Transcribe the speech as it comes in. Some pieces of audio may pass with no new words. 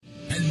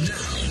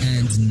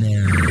And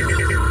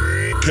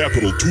now,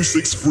 Capital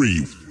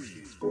 263.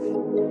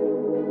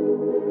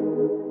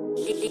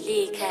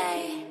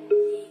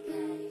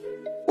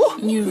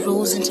 New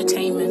Rules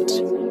Entertainment.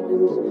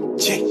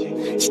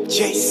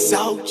 J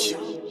Soldier.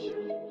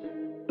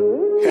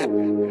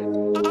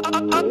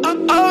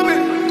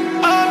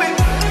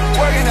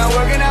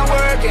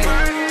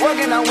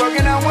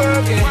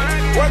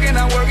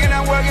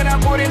 I'm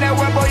putting that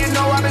work, boy, you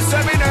know I've been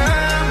serving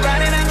them.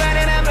 Grinding.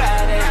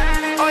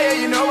 Oh yeah,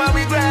 you know I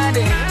be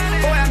grinding.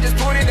 Boy, I'm just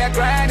putting that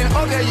grinding.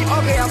 Okay,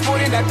 I'm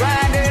putting that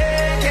grinding.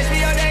 Catch me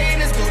all day in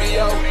the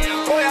studio.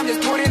 Boy, I'm just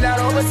putting that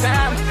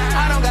overtime.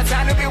 I don't got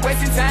time to be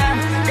wasting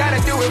time. Gotta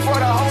do it for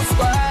the whole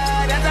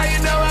squad. That's how you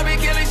know I be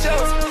killing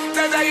shows.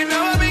 That's how you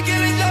know I be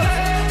killing shows.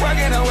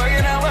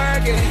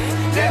 Working.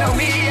 They know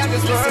me, I'm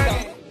just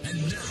working.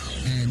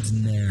 and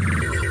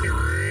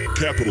now,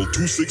 Capital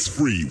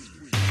 263.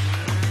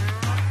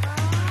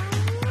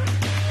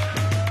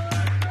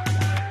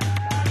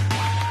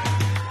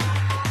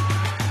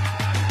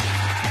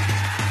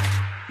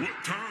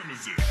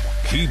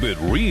 Keep It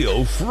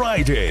Real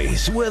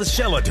Fridays with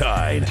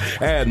Celatine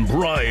and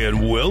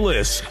Brian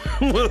Willis.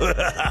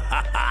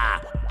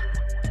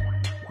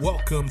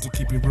 Welcome to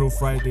Keep It Real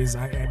Fridays.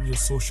 I am your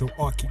social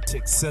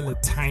architect,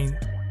 Celatine.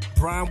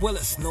 Brian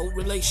Willis, no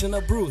relation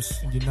of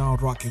Bruce. And you're now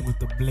rocking with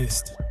the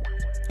blessed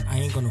I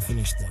ain't gonna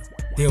finish that.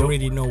 They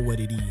already know what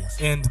it is.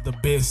 and the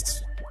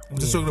best. I'm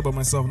just talking about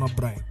myself, not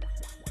Brian.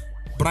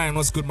 Brian,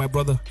 what's good, my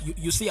brother?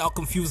 You see how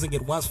confusing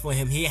it was for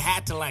him. He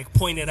had to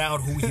point it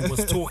out who he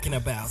was talking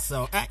about.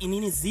 So,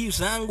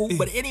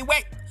 but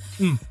anyway,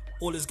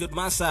 all is good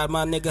my side,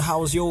 my nigga.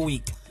 How was your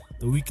week?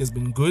 The week has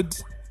been good,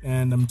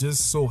 and I'm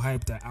just so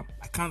hyped.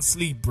 I can't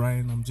sleep,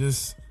 Brian. I'm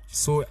just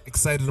so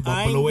excited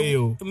about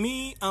Bulawayo.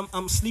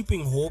 I'm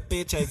sleeping hope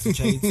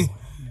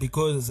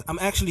because I'm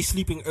actually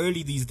sleeping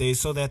early these days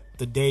so that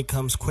the day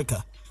comes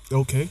quicker.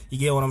 Okay. You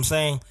get what I'm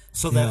saying?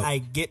 So that Yeah. I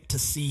get to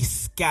see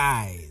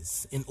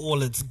skies in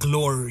all its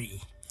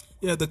glory.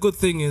 Yeah, the good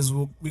thing is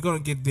we're going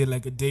to get there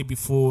like a day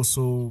before,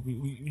 so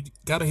we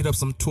got to hit up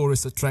some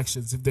tourist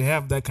attractions if they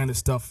have that kind of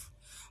stuff.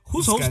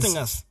 Who's In hosting Skies.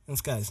 us in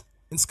skies?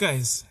 In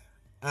Skies.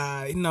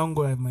 In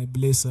Nango, I have my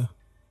blazer.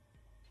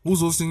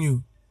 Who's hosting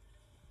you?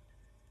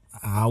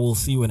 I will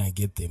see when I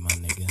get there, my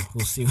nigga.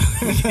 We'll see when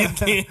I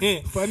get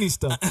there. Funny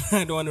stuff.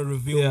 I don't want to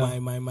reveal Yeah.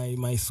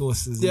 my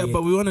sources. Yeah, yet.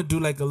 but we want to do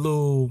like a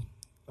little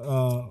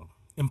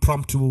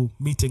impromptu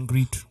meet and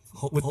greet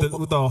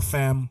with our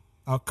fam,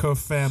 our Curve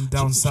fam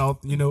down south,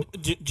 you know.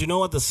 Do you know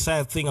what the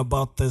sad thing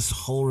about this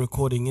whole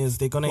recording is?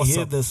 They're gonna What's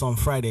hear up? this on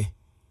Friday.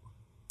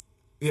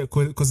 Yeah,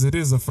 because it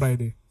is a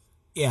Friday.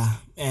 Yeah,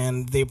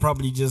 and they're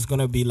probably just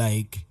gonna be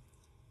like,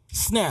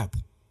 "Snap,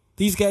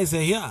 these guys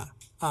are here.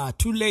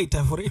 Too late.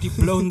 I've already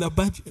blown the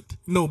budget."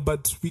 No,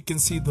 but we can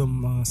see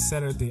them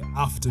Saturday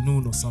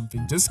afternoon or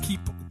something. Just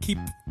keep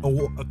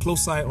a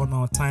close eye on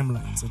our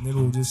timelines, and then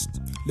we'll just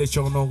let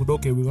y'all know.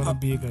 Okay, we're gonna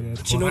be at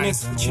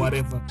Horizon or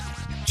whatever.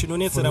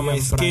 Chinonetse that my young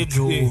bride.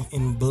 schedule Yeah.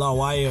 in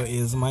Bulawayo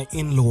is my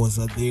in-laws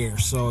are there.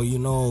 So,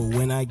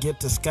 when I get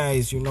to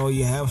Skies, you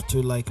have to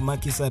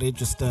Makisa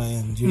register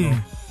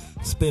and,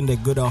 spend a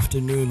good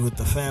afternoon with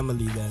the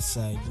family that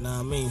side. You know what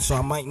I mean? So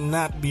I might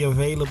not be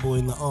available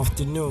in the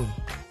afternoon.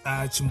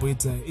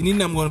 Chimboita.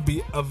 And I'm gonna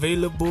be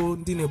available.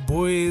 Dine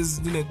boys,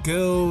 dine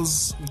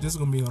girls. We're just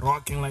gonna be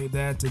rocking like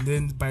that. And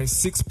then by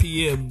 6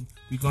 p.m.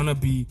 we're gonna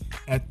be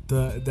at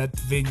that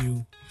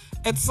venue.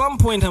 At some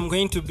point, I'm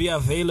going to be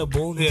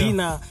available.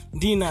 Yeah.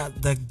 Dina,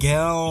 the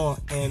girl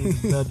and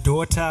the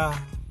daughter.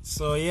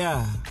 So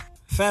yeah,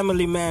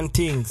 family man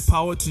things.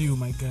 Power to you,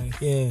 my guy.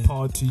 Yeah.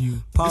 Power to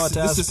you. Power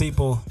to us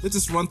people. Let's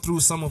just run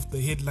through some of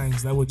the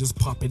headlines that were just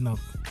popping up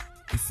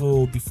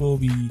before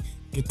we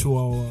get to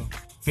our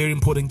very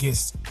important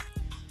guest.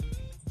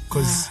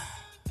 Because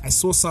I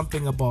saw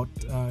something about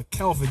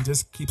Calvin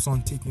just keeps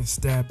on taking a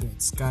stab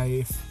at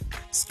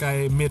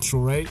Sky Metro,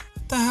 right?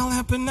 What the hell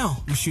happened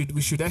now? We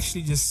should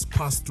actually just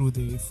pass through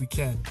there if we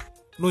can.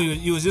 No,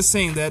 you was just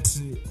saying that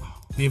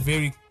they're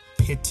very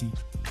petty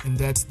and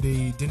that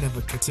they didn't have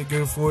a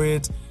category for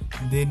it,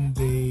 and then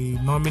they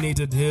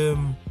nominated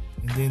him,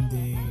 and then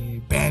they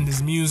banned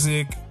his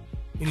music,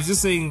 and he's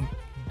just saying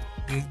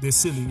they're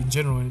silly in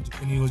general, and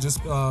he was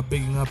just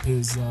bigging up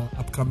his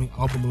upcoming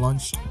album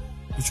launch,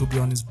 which will be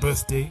on his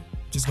birthday,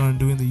 which he's going to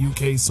do in the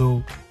UK.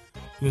 So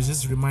he was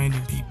just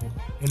reminding people,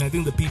 and I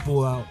think the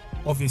people are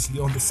obviously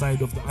on the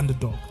side of the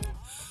underdog.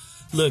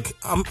 Look,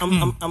 I'm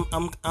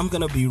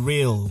gonna be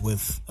real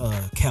with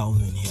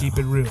Calvin here. Keep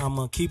it real. I'm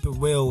gonna keep it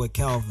real with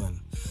Calvin.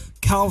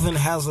 Calvin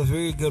has a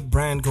very good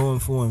brand going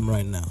for him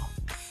right now.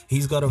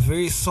 He's got a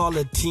very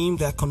solid team.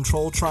 That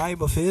Control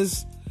Tribe of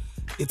his,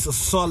 it's a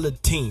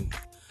solid team.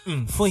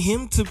 For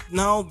him to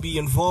now be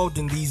involved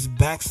in these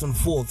backs and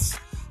forths,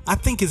 I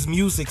think his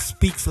music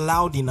speaks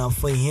loud enough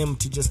for him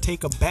to just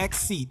take a back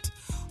seat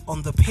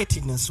on the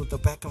pettiness with the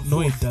back and forth.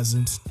 No, it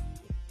doesn't.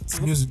 His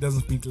music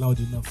doesn't speak loud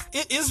enough.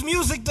 His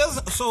music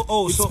doesn't.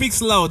 It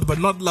speaks loud, but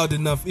not loud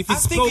enough. If it I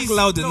think spoke he's-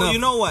 loud no, enough, you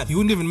know what? he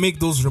wouldn't even make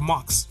those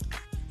remarks.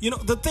 You know,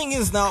 the thing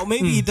is now,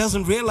 maybe he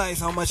doesn't realize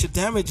how much it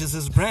damages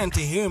his brand to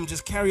hear him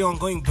just carry on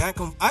going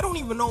back on. I don't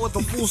even know what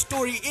the full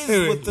story is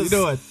with this you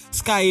know what?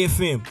 Sky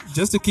FM.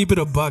 Just to keep it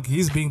a buck,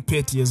 he's being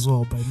petty as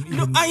well. By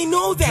No, I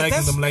know that.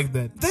 dragging them like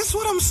that. That's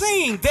what I'm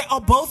saying. They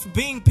are both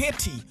being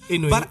petty.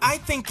 Anyway. But I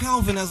think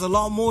Calvin has a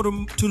lot more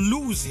to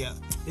lose here.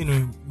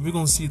 Anyway, we're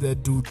gonna see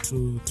that dude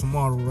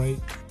tomorrow, right?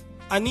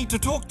 I need to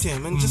talk to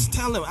him and just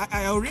tell him.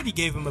 I already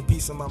gave him a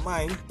piece of my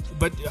mind.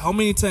 But how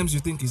many times do you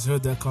think he's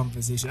heard that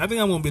conversation? I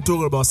think I'm gonna be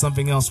talking about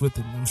something else with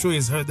him. I'm sure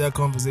he's heard that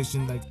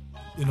conversation like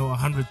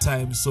 100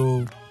 times.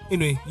 So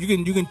anyway, you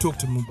can talk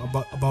to him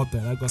about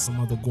that. I got some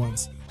other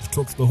guans to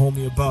talk to the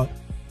homie about.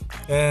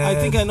 And I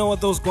think I know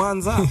what those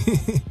guans are.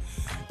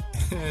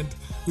 and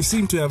we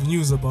seem to have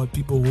news about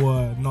people who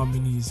are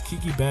nominees.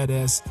 Kiki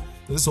Badass.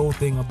 This whole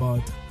thing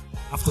about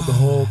after the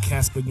whole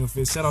Casper in your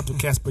face. Shout out to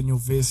Casper in your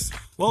face.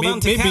 Well done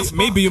to Casper.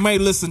 Maybe you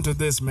might listen to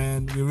this,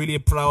 man. We're really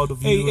proud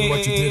of you and what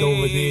you did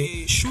over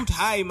there. Shoot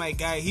high, my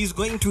guy. He's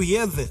going to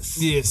hear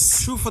this.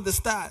 Yes. Shoot for the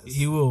stars.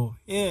 He will.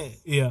 Yeah.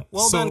 Yeah.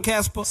 Well done,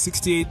 Casper.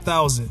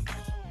 68,000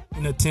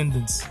 in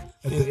attendance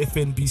at the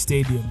FNB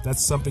Stadium.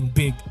 That's something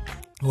big.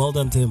 Well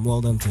done to him.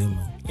 Well done to him,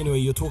 man. Anyway,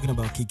 you're talking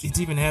about Kiki. It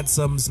even had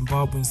some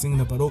Zimbabweans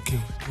singing about, okay,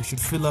 we should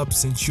fill up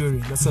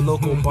Centurion. That's a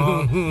local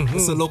bar.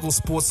 That's a local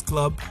sports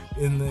club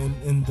in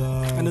the.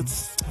 And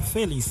it's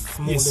fairly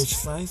smallish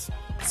size.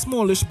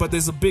 Smallish, but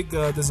there's a big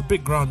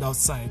ground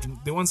outside.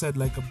 They once had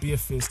like a beer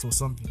fest or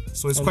something,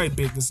 so it's quite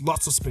big. There's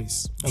lots of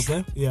space.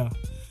 Okay. Yeah.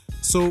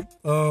 So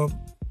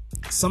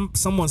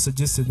someone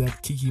suggested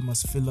that Kiki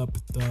must fill up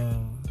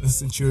the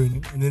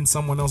Centurion, and then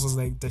someone else was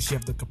like, does she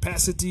have the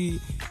capacity?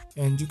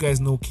 And you guys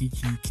know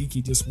Kiki.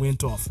 Kiki just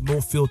went off,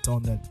 no filter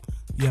on that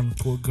young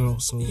poor girl.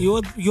 So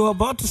you're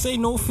about to say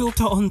no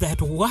filter on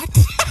that what?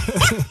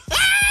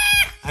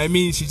 I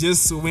mean, she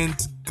just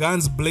went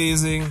guns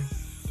blazing.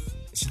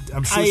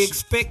 I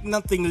expect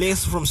nothing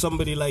less from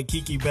somebody like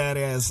Kiki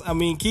Badass. I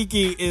mean,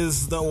 Kiki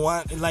is the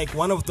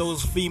one of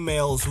those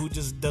females who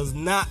just does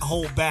not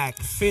hold back.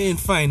 Fair and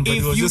fine, but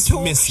it was just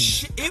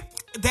messy.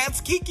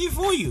 That's Kiki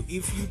for you.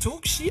 If you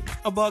talk shit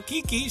about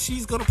Kiki,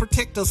 she's gonna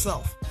protect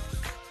herself.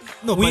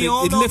 No, we but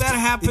all know that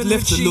happened. It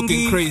left her with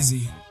looking Shingy.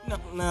 crazy.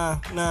 Nah.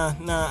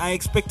 I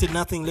expected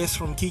nothing less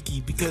from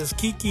Kiki because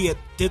Kiki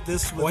did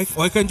this with...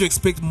 Why can't you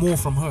expect more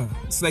from her?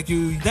 It's like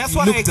you That's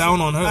look down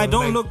on her. I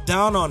don't look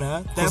down on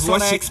her. That's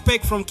what I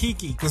expect from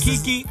Kiki.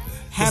 Kiki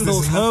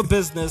handles her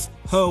business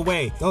her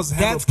way.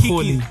 That's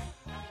Kiki.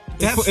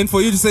 And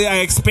for you to say I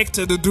expect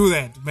her to do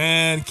that,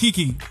 man,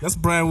 Kiki, that's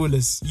Brian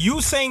Willis.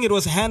 You saying it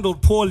was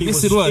handled poorly.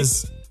 Yes, it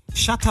was.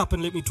 Shut up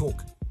and let me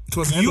talk. It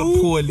was handled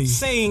poorly.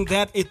 Saying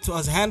that it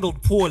was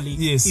handled poorly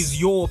Yes.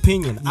 is your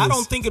opinion. Yes. I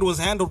don't think it was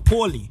handled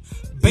poorly.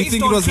 You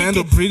think it was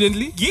handled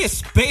brilliantly?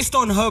 Yes, based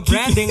on her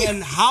branding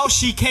and how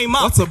she came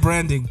up. What's her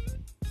branding?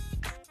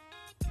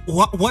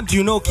 What do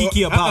you know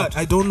Kiki about?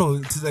 I don't know.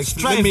 It's like,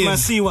 Strive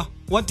Masiwa.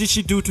 What did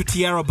she do to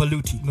Tiara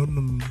Baluti? No.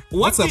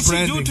 What did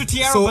she do to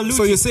Tiara Baluti?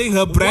 So you're saying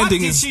her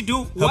branding What did she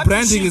do? Her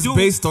branding is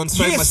based on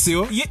Strive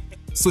Masiwa? Yeah.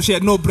 So she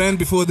had no brand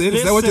before then?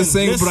 Is that what you're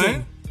saying,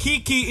 Brian?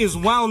 Kiki is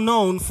well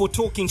known for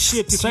talking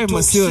shit. Strive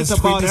Masiwa is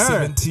about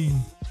 2017.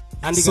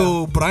 her.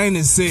 So Brian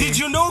is saying... Did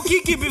you know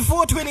Kiki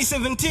before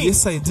 2017?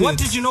 Yes, I did. What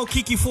did you know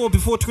Kiki for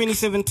before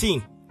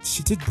 2017?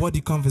 She did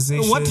body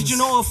conversations. What did you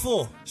know her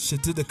for? She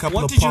did a couple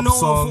What of did you pop know her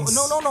songs.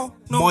 for?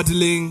 No.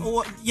 Modeling.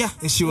 Yeah.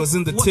 And she was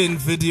in the Tin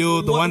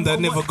video, the one that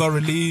never got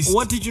released.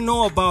 What did you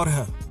know about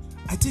her?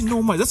 I didn't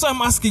know much. That's why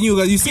I'm asking you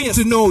guys. You seem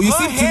to know. You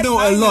seem to know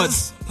a lot.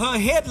 Her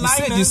headliners.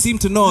 You said you seem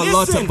to know a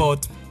lot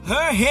about...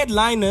 Her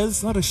headliners.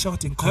 It's not a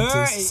shouting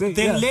contest.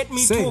 Let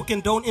me talk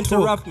and don't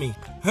interrupt me.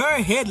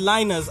 Her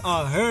headliners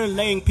are her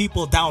laying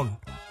people down.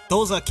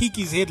 Those are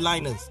Kiki's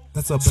headliners.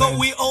 That's a brand. So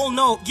we all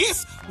know.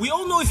 Yes, we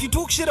all know if you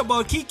talk shit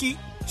about Kiki,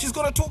 she's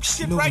gonna talk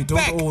shit right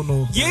back. We don't all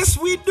know that. Yes,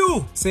 we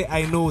do. Say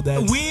I know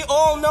that. We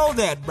all know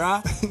that,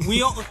 bruh.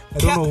 We all. I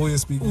don't know who you're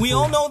speaking We for.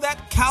 all know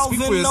that. Calvin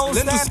knows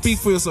Let that. them speak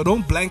for yourself.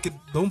 Don't blanket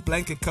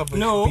cover people.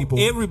 No,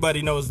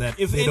 everybody knows that.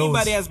 If They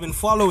anybody don't. has been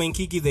following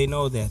Kiki, they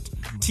know that.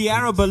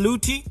 Tiara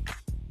Baluti,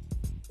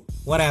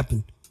 what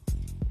happened?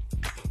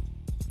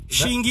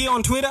 Shingy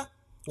on Twitter,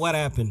 what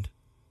happened?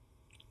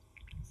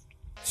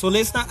 So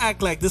let's not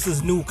act like this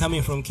is new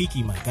coming from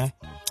Kiki, my guy.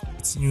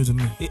 It's new to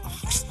me.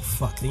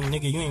 Fuck,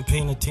 nigga, you ain't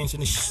paying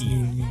attention to shit.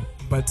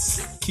 But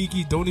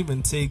Kiki, don't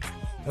even take.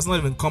 That's not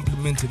even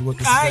complimented what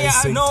this guy is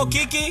saying. No, to me.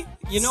 Kiki, you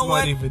It's know not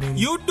what? even in-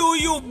 You do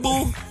you,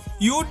 boo.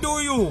 You do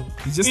you.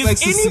 He just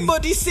likes If to see-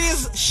 anybody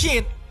says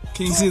shit,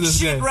 Can you talk see this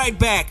shit guy? right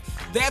back.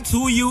 That's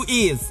who you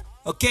is.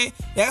 Okay?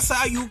 That's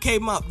how you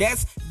came up.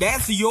 That's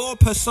your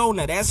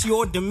persona. That's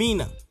your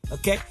demeanor.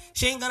 Okay?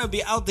 She ain't gonna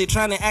be out there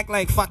trying to act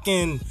like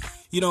fucking,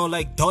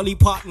 like Dolly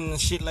Parton and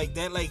shit like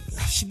that. Like,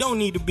 she don't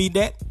need to be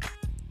that.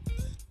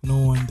 No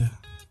wonder.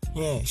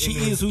 Yeah, she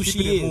Anyway, is who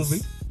keeping she it is.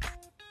 moving.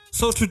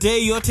 So today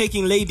you're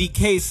taking Lady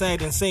K's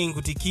side and saying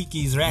Kuti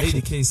Kiki is ratchet.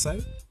 Lady K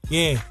side.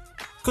 Yeah.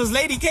 Because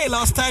Lady K,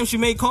 last time she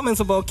made comments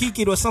about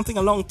Kiki, it was something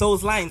along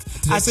those lines.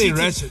 Did I say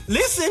ratchet?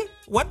 Listen,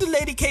 What did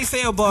Lady K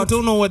say I about?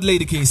 don't know what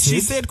Lady K said. She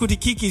said Kuti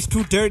Kiki is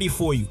too dirty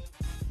for you.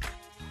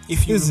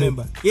 If you Is it?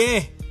 remember.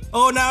 Yeah.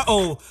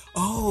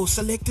 Oh,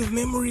 selective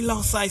memory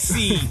loss, I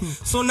see.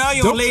 So now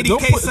you're on Lady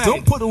K side.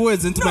 Don't put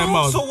words into my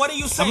mouth. So what are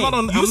you saying?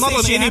 I'm not You on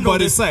said she anybody's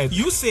handled it- side.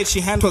 You said she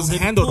It handled was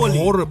it handled poorly.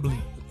 horribly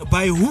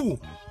By who?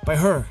 by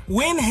her.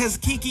 When has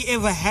Kiki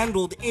ever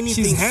handled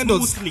anything She's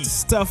handled smoothly?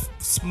 stuff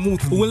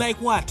smoothly. Well,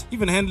 like what?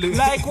 Even handling.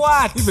 Like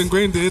what? Even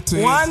going to it.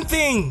 One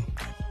thing.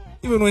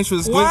 Even when she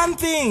was going. One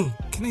thing.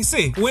 Can I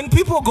say? When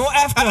people go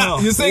after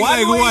her. You're saying one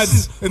like way what?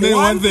 she's- And then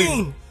one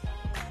thing.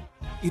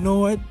 You know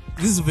what?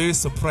 This is very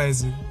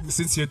surprising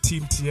since you're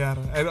Team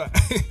Tiara.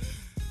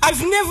 I've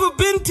never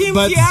been Team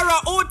But- Tiara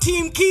or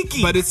Team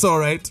Kiki. But it's all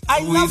right. I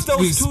love those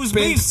we've two spent-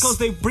 beefs because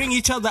they bring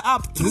each other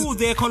up through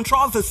their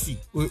controversy.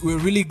 We're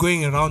really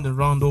going around and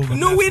round over.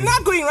 No, we're nothing.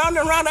 not going round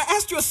and round. I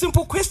asked you a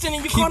simple question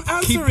and you can't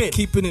answer it.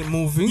 Keeping it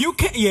moving. You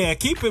can, yeah,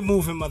 keep it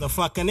moving,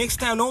 motherfucker. Next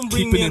time, don't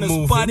bring Keeping me in it a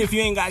moving. spot if you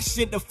ain't got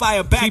shit to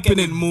fire back. Keeping at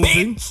it me,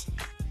 moving. bitch.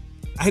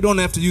 I don't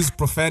have to use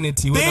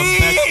profanity when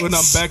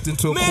I'm backed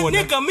into a Man,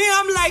 corner. nigga, me,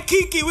 I'm like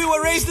Kiki. We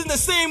were raised in the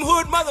same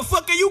hood,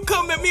 motherfucker. You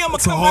come at me, I'ma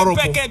It's come horrible.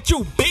 right back at you,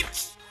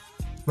 bitch.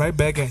 Right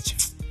back at you.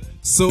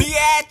 So,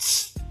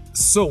 Bitch.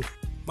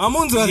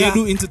 Mamunzo,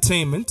 Yedu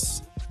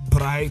Entertainment,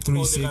 Bright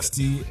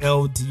 360,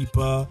 L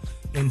Deeper,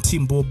 and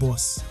Timbo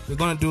Boss. They're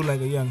gonna do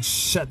like a young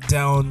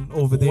shutdown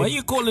over there. Why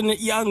you calling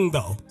it young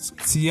though?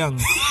 It's young,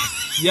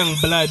 young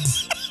blood,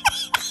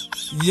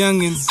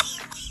 youngins.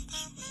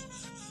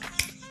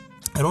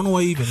 I don't know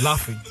why you're even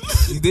laughing.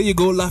 There you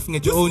go, laughing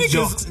at your own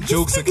jokes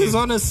This again. nigga's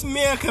on a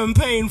smear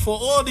campaign for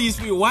all these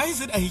people. Why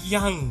is it a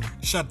young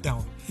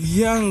shutdown?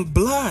 Young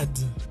blood.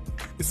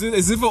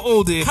 Is it for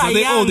old age? Are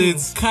they old age?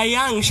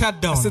 Kayang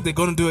shutdown. I said they're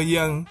gonna do a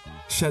young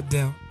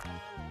shutdown.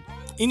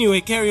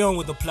 Anyway, carry on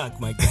with the plug,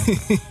 my guy.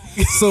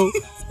 So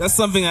that's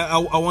something I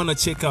want to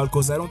check out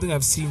because I don't think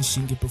I've seen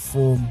Shingy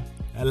perform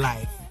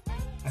live.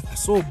 I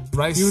saw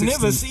Bryce. You've 60.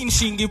 never seen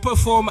Shingy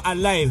perform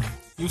alive.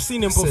 You've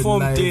seen him Said perform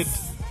live. dead.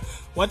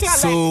 What I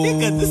So- like,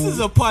 nigga, this is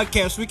a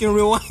podcast. We can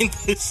rewind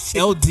this shit.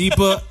 L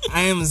Deeper,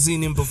 I haven't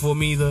seen him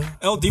perform either.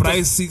 L Deeper-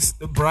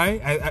 Bry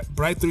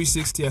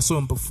 360, I saw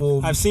him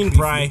perform. I've seen briefly.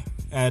 Bry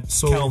at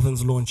So-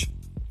 Calvin's launch.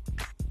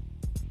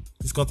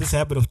 He's got this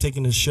habit of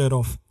taking his shirt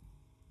off.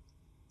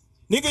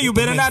 Nigga, you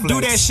better men not do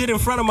flex. that shit in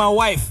front of my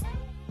wife.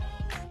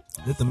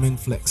 Let the men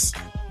flex.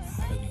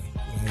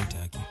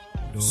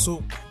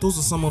 So those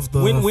are some of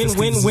the When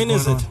festivities is going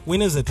it? on.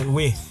 When is it and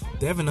where?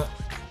 They haven't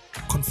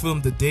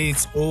confirmed the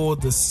dates or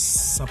the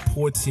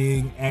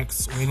supporting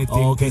acts or anything.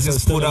 Oh, okay, They so just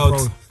it's still put in out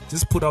pro.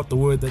 just put out the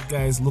word that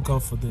guys look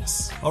out for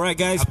this. All right,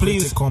 guys,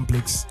 Athletic please.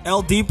 complex.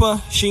 L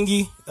Deeper,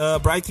 Shingy,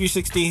 Bright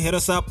 360, hit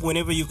us up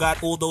whenever you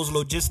got all those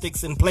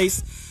logistics in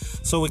place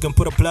so we can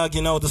put a plug.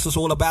 You know, this is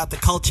all about the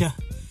culture.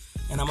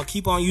 And I'm going to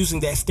keep on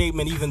using that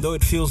statement even though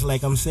it feels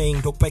like I'm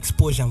saying Dopa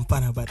exposure,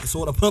 but it's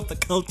all about the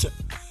culture.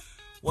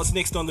 What's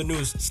next on the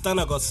news?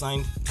 Stunner got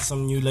signed to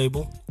some new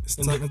label.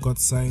 Stunner got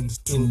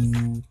signed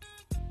to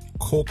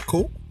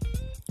Coco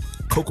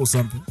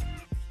something.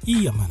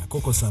 Yeah, man,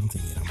 Coco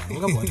something. Yeah,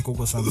 man. I'm about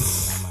Coco something.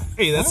 Yeah, man.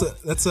 Hey, that's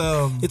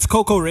It's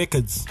Coco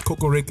Records.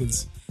 Coco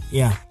Records.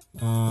 Yeah.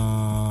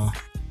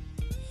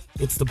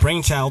 It's the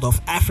brainchild of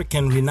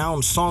African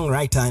renowned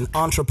songwriter and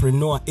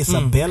entrepreneur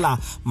Isabella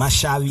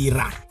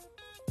Mashavira.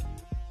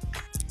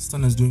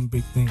 Stunner's doing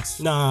big things.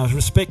 Nah,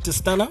 respect to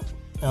Stunner.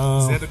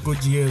 He's had a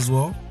good year as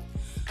well.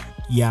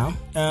 Yeah.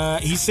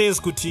 He says,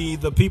 Kuti,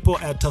 the people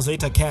at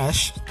Tazweta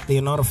Cash, they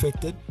are not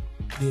affected.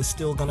 They're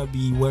still going to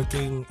be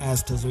working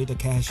as Tazweta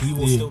Cash. He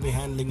will still be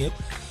handling it.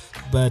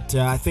 But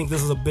I think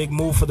this is a big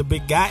move for the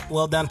big guy.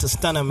 Well done to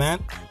Stunner,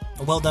 man.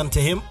 Well done to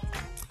him.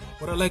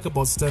 What I like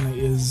about Stunner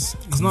is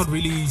he's not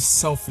really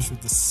selfish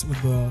with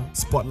the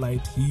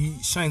spotlight. He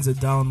shines it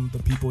down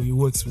the people he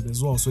works with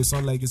as well. So it's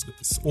not like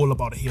it's all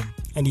about him.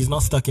 And he's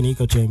not stuck in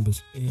echo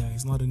chambers. Yeah,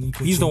 he's not an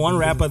equal. He's the one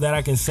rapper that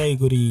I can say,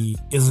 Goody,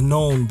 is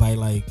known by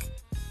like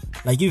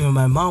even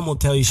my mom will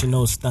tell you she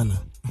knows Stunner.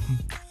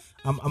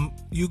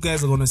 You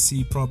guys are gonna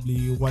see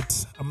probably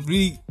what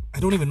I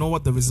don't even know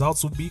what the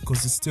results will be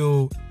because it's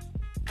still,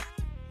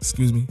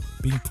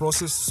 being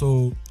processed.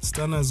 So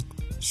Stunner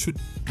should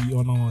be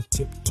on our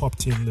top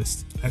 10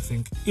 list, I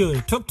think. Yo,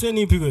 top 10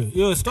 people.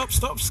 Yo, stop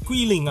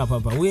squealing up.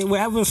 We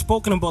haven't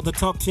spoken about the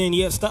top 10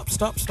 yet.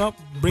 Stop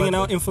bringing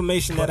out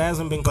information that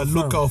hasn't been But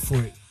confirmed. look out for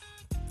it.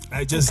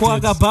 I just did.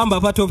 Bamba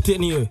pa top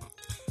 10 yo.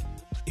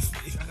 If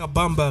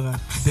Akabamba,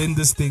 then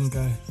this thing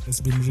has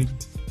been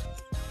rigged.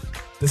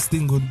 This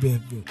thing would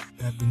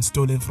have been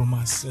stolen from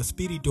us. The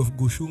spirit of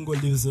Gushungo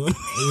lives on.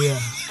 Yeah.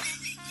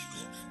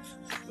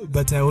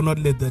 But I will not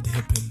let that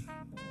happen.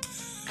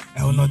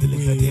 I will not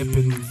let that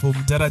happen from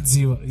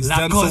Jaradziwa. He's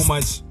done so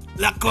much.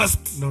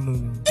 Lacoste. No.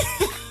 I'm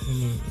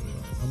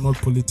not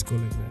political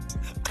like that.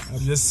 I'm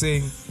just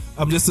saying,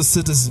 I'm just a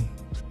citizen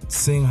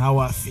saying how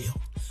I feel.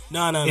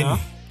 No.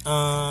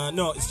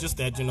 No, it's just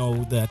that,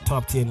 the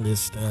top 10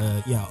 list.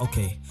 Yeah,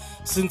 okay.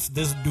 Since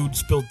this dude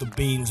spilled the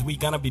beans, we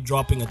gonna be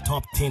dropping a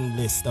top 10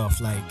 list of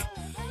like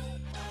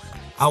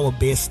our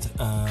best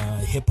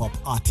hip hop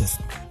artist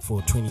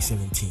for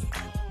 2017.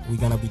 We're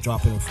gonna be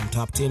dropping it from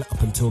top 10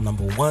 up until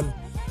number 1,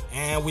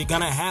 and we're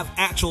gonna have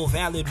actual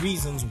valid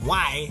reasons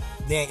why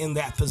they're in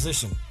that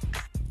position.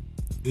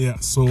 Yeah,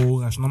 so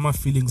that's not my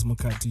feelings,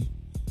 Makati.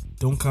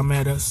 Don't come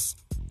at us.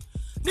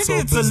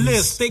 Nigga, it's a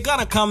list. They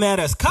gonna come at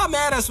us. Come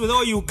at us with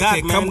all you got,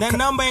 okay, man. That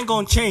number ain't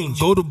gonna change.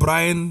 Go to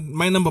Brian.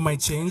 My number might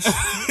change.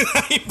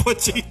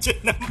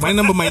 My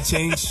number might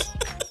change.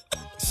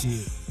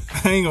 Shit.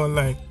 I ain't gonna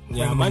lie.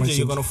 Yeah, mind you,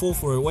 you're gonna fall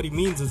for it. What he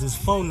means is his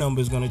phone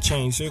number is gonna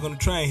change. So you're gonna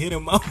try and hit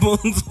him up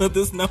but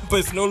this number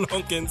is no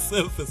longer in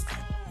service.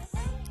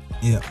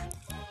 Yeah.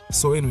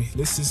 So anyway,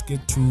 let's just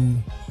get to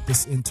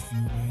this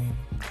interview, man.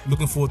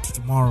 Looking forward to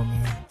tomorrow,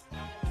 man.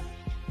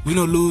 Win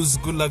or lose,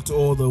 good luck to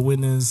all the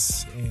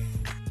winners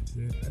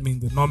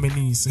and the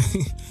nominees.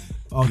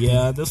 Okay,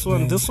 yeah, this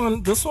one.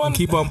 And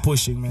keep on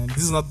pushing, man.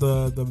 This is not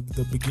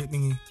the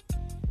beginning.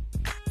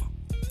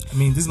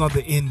 This is not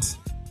the end.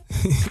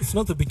 It's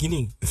not the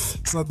beginning.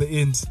 It's not the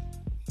end.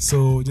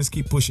 So just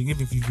keep pushing,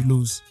 even if you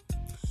lose.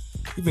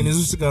 Even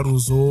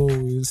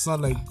it's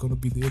not like gonna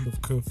be the end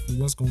of curve.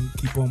 You're just gonna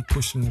keep on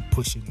pushing and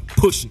pushing and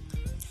pushing.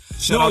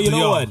 No, you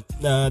know what?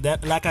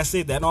 That, like I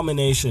said, that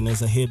nomination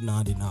is a hit,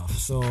 not enough.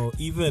 So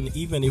even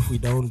if we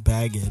don't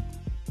bag it,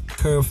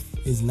 curve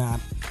is not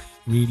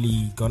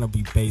really gonna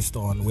be based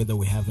on whether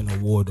we have an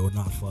award or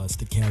not for us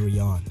to carry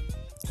on.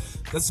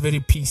 That's very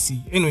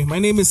PC. Anyway, my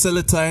name is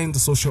Celatine, the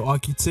social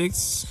architect.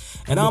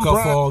 And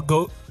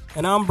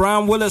I'm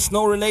Brian Willis,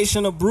 no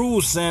relation to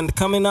Bruce. And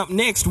coming up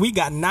next, we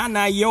got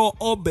Nana Yo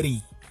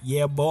Obri.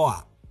 Yeah, boy.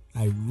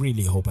 I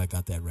really hope I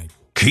got that right.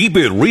 Keep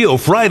It Real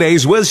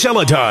Fridays with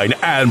Celatine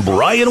and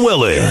Brian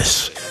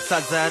Willis.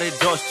 Sazare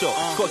dosho,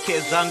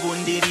 koke zangu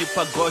ndiri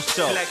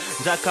pagosho.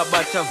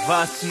 Zakabata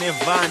vast ne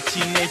vanti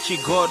ne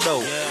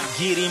chigodo.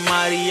 Giri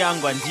mari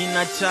yangu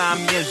andina cha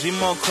miezi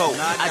moko.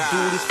 I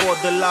do this for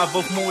the love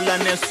of Mula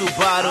ne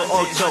Subaru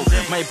Auto.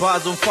 My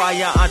bars on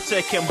fire, I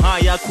take him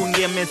higher,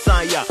 kunge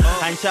messiah.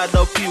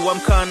 Anchado piwa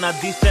mkana,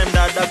 this and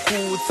that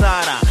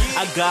kutara.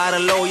 I got a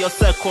lawyer,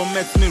 circle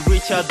makes me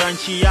richer than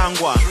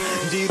Chiangwa.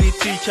 Ndiri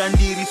teacher,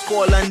 ndiri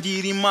scholar,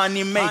 ndiri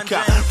money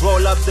maker.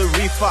 Roll up the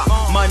reefer,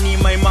 money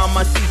my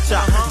mama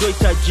teacher.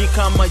 Doita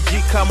jika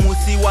majika,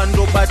 musi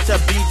wando bata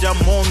bija.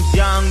 Moms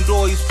young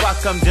do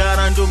ispaka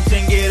mjara ndo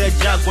mtengere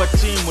jagwa.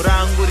 Team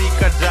rangu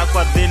rika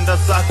jakwa denda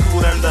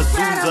sakura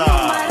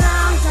ndazunza.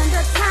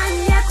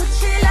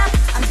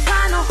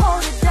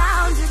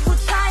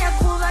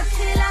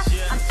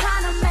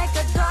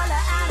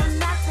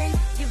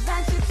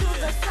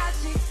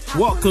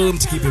 Welcome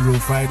to Keep It Real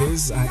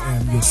Fridays. I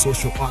am your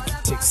social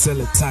architect,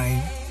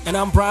 Celatine. And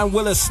I'm Brian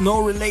Willis,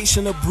 no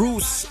relation to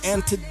Bruce.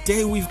 And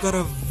today we've got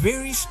a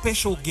very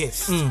special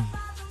guest.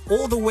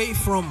 All the way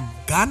from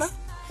Ghana?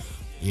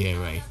 Yeah,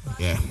 right.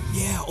 Yeah.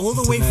 Yeah, all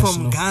the way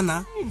from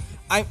Ghana.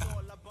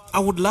 I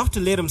would love to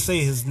let him say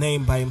his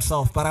name by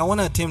himself, but I want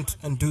to attempt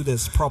and do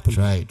this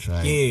properly.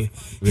 Try. Yeah.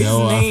 We're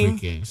all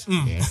Africans.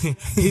 Yeah.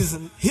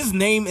 his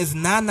name is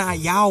Nana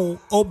Yao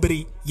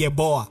Obri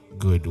Yeboah.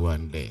 Good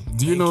one day.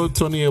 Do you know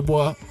Tony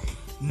Yeboah?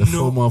 The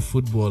former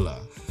footballer.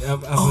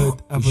 I've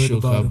heard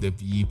about the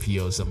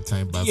EPL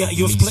sometime back. Yeah,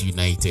 Leeds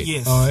United.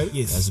 Yes. All right.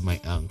 Yes. That's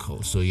my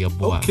uncle. So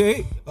Yeboah.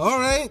 Okay. All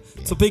right.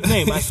 Yeah. It's a big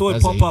name. I saw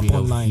it pop up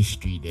online.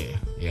 History there.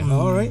 Yeah.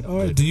 All right.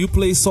 Good. Do you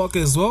play soccer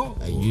as well?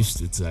 I used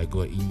to till I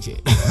got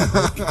injured.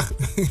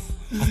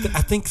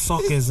 I think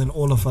soccer is in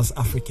all of us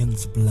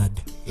Africans'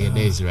 blood. It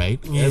is, right?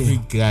 Yeah. Every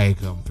guy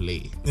can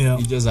play. Yeah.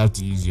 You just have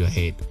to use your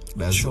head.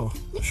 That's Sure.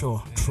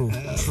 True.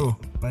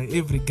 By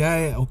every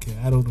guy, okay,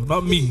 I don't know,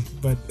 not me,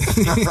 but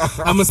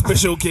I'm a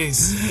special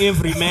case.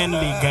 Every manly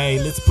guy,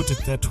 let's put it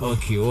that way.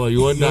 Okay, well,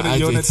 you want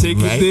to take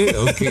right? it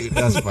there? Okay,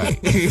 that's fine.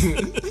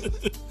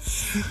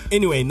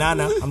 Anyway,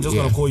 Nana, I'm just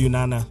going to call you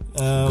Nana.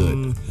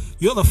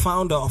 You're the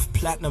founder of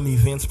Platinum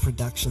Events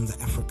Productions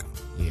Africa.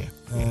 Yeah.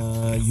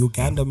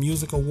 Uganda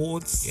Music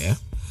Awards. Yeah.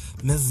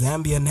 Miss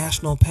Zambia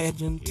National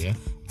Pageant. Yeah.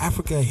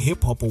 Africa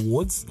Hip Hop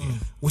Awards,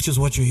 which is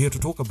what you're here to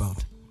talk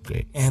about.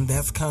 Great. And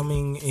that's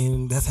happening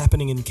in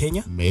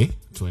Kenya. May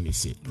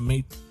 26th.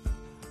 May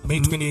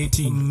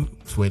 2018.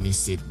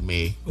 26th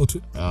May.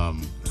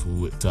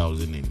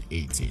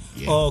 2018.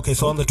 Yeah. Oh, okay.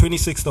 So on the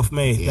 26th of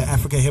May, the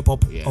Africa Hip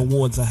Hop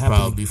Awards are happening.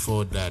 Probably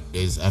before that,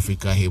 there's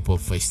Africa Hip Hop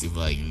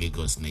Festival in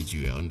Lagos,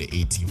 Nigeria, on the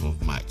 18th of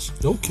March.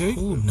 Okay.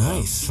 Oh,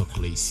 nice.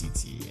 Chocolate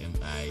City,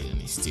 MI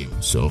and his team.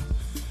 So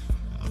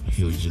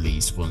hugely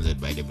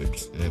sponsored by the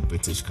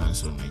British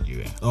Council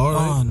Nigeria. All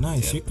right. Oh,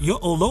 nice. Yeah. You're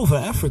all over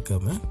Africa,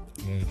 man.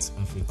 Yeah, it's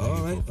Africa.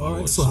 All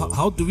right. So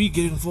how do we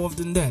get involved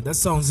in that? That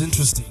sounds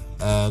interesting.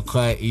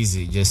 Quite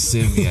easy. Just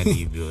send me an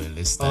email and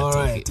let's start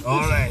talking. All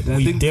right.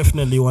 We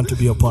definitely want to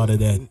be a part of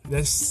that.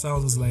 That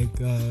sounds like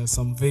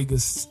some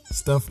Vegas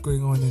stuff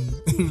going on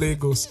in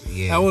Lagos.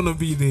 Yeah. I want to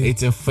be there.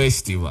 It's a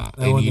festival.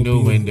 And you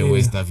know when the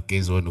West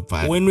Africans want to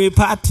party. When we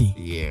party.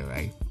 Yeah,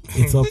 right.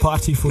 It's a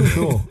party for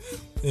sure.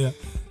 Yeah.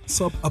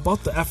 So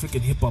about the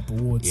African Hip Hop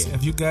Awards, Yeah.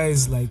 have you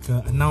guys like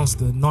announced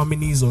the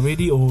nominees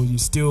already, or you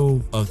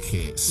still?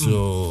 Okay,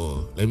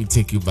 so let me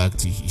take you back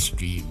to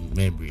history,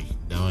 memory,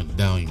 down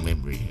in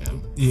memory.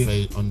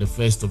 Yeah. On the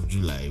 1st of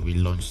July, we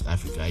launched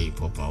Africa Hip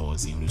Hop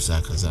Awards in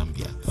Lusaka,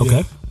 Zambia.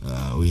 Okay.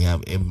 We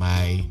have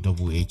MI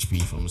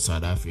HP from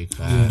South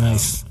Africa. Yeah,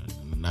 nice.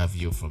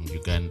 Navio from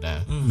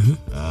Uganda.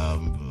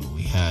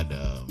 We had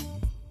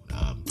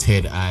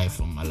Ted I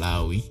from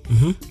Malawi.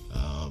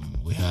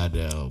 We had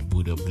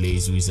Buddha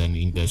Blaze, who is an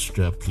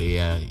industrial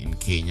player in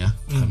Kenya,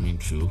 coming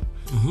through.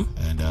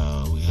 And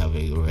we have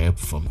a rep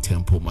from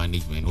Tempo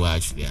Management, who are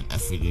actually an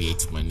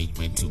affiliate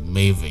management to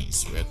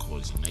Mavens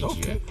Records in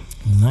Nigeria.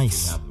 We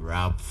Nice. have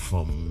rap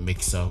from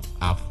Mixer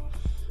Up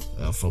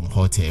from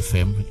Hot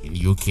FM in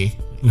UK.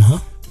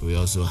 We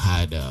also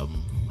had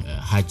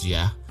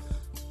Haja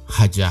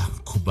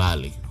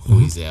Kubali, who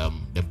is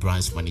the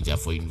branch manager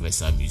for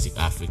Universal Music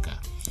Africa.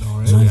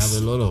 So we have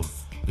a lot of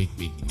big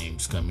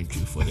names coming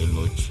through for the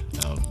launch,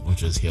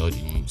 which was held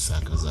in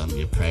Lusaka,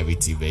 Zambia,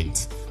 private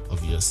event,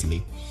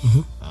 obviously.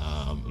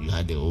 You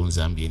had the own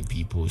Zambian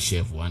people,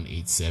 Chef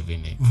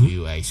 187 and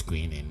Cleo Ice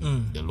Cream,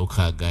 and the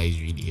local guys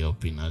really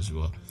helping as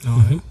well.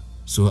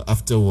 So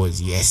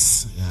afterwards,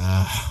 yes,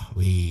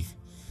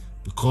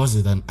 because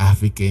it's an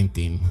African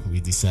thing, we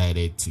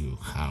decided to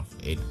have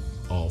it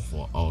all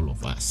for all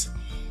of us.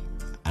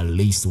 At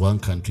least one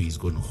country is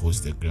going to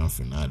host the grand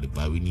finale,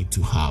 but we need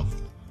to have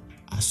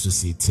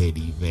associated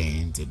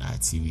events and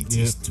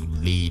activities to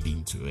lead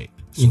into it.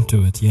 So,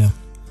 Yeah.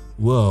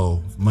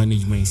 well,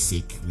 management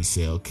sake, we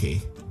say,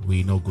 okay,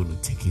 we're not going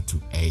to take it to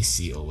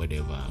AC or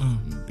whatever.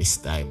 This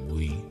time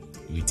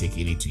we're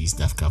taking it to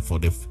East Africa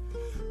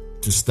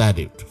to start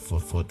it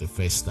for the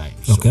first time.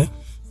 So, Okay.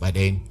 but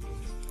then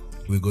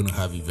we're going to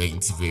have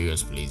events in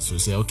various places. So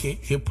say, okay,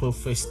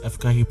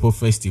 Africa Hip Hop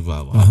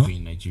Festival will happen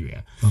in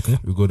Nigeria. Okay.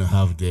 We're going to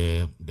have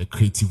the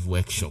creative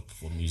workship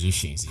for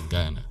musicians in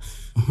Ghana.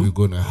 We're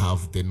going to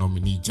have the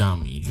nominee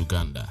jam in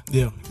Uganda.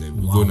 Yeah. Then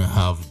we're going to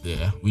have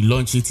we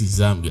launch it in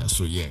Zambia.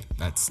 So yeah,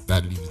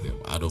 that leaves them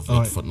out of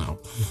it for now.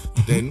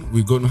 Then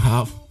we're going to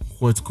have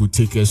what could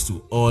take us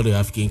to all the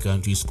African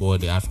countries called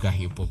the Africa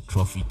Hip Hop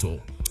Trophy Tour.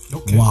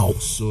 Okay. Wow.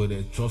 So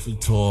the trophy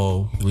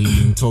tour, we're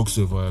in talks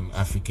with an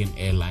African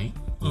airline.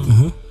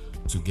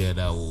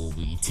 Together we'll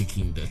be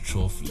taking the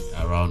trophy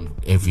around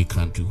every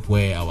country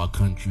where our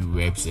country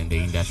reps and the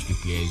industry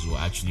players will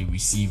actually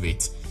receive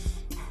it.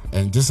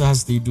 And just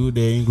as they do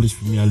the English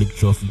Premier League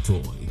trophy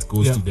tour, it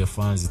goes to the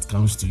fans, it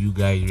comes to you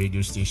guys,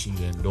 radio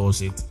stations, endorse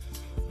it.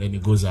 Then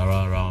it goes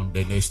around.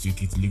 The next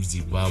week it leaves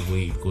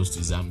Zimbabwe, it goes to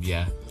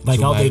Zambia. Like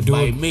so how by, they do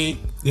by it. May,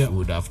 we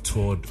would have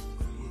toured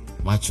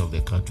much of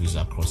the countries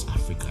across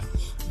Africa.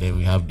 Then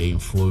we have the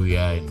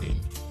Euphoria, and then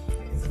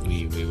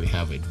we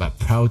have it. But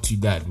prior to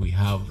that, we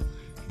have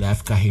the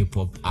Africa Hip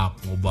Hop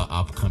app, mobile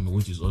app coming,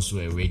 which is also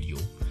a radio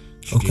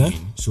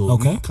streaming. So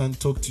we can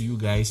talk to you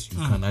guys. You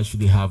can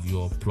actually have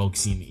your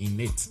plugs in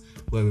it,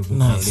 where people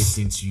can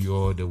listen to you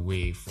all the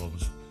way from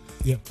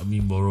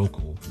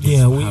Morocco.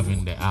 Just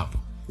having the app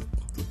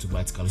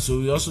automatically. So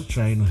we're also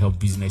trying to help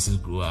businesses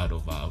grow out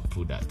of our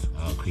product,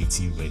 our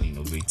creative and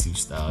innovative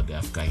style, the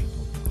Africa Hip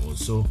Hop.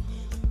 Also,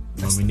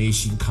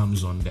 nomination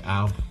comes on the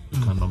app.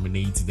 You can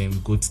nominate, then we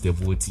go to the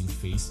voting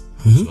phase.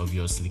 So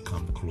obviously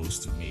come close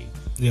to May.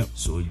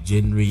 So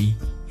January,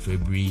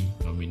 February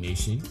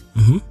nomination,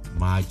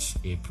 March,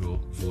 April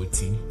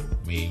voting,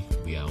 May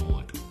we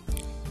award.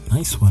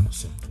 Nice one.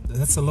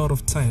 That's a lot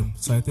of time.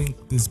 So I think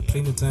there's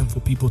plenty of time for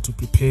people to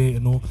prepare,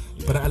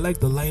 But I like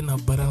the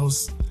lineup, but I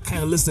was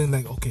kind of listening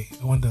like, okay,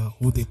 I wonder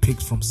who they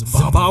picked from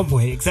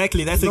Zimbabwe.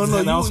 Exactly. That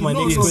was my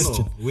next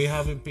question. We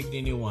haven't picked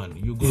anyone.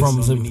 You go From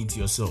nominate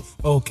yourself.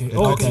 Okay.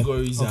 The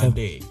categories are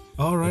there.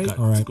 All right.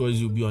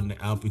 Categories will be on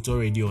the app. It's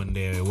already on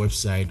the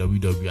website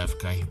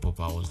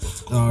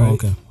www.africahiphopawards.com. All right.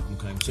 Okay. You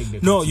can check the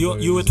No, you were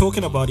categories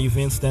talking and about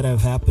events that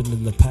have happened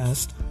in the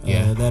past,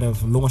 that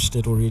have launched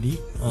it already,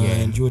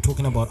 and you were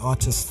talking about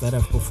artists that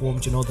have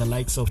performed, the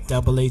likes of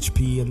Double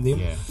HP and them.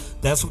 Yeah.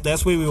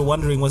 That's where we were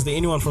wondering, was there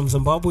anyone from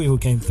Zimbabwe who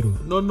came through?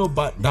 No,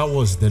 but that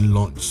was the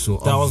launch. So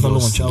That was the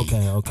launch.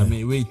 obviously, Okay. I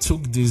mean, we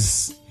took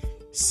these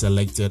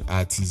selected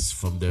artists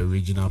from the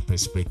regional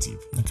perspective.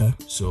 Okay.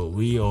 So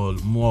we all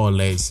more or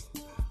less,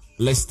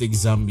 let's take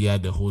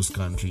Zambia, the host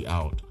country,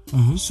 out.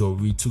 So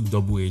we took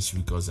Double H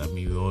because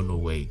we all know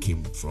where he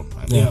came from.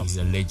 He's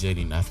a legend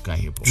in Africa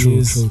hip hop.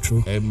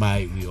 True.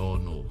 MI, we all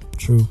know.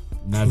 True.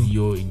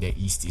 Navio in the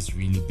East is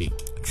really big.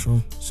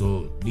 True.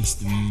 So these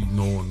three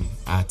known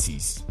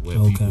artists were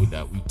people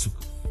that we took.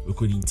 We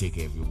couldn't take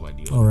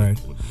everybody. All right.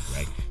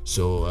 Right.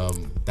 So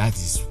that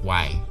is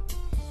why.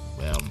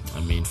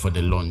 For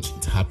the launch,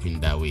 it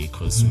happened that way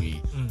because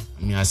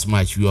as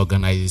much we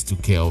organizers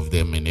took care of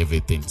them and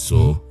everything.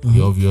 So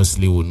we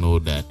obviously will know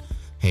that,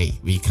 hey,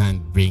 we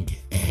can't bring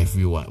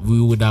everyone. We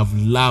would have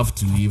loved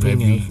to leave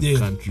every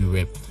country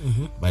rep,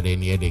 but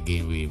then yet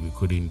again, we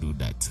couldn't do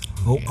that.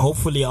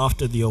 Hopefully,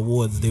 after the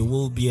awards, there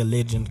will be a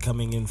legend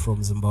coming in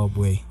from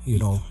Zimbabwe.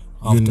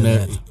 After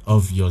that,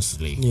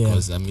 obviously,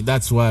 because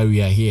that's why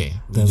we are here.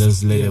 We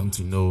just let them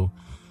to know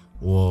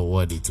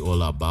what it's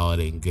all about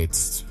and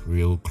get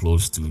real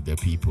close to the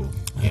people.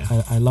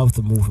 Yeah. I love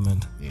the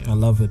movement. Yeah. I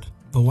love it.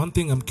 But one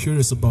thing I'm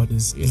curious about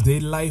is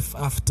there life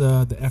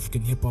after the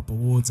African Hip Hop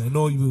Awards? I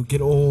know you get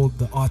all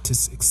the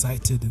artists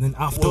excited, and then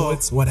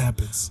afterwards, what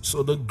happens?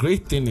 So the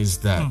great thing is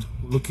that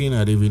looking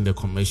at even the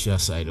commercial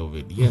side of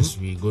it, yes,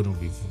 we're going to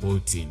be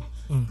voting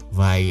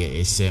via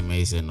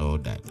SMS and all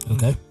that.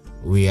 Okay.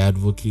 We're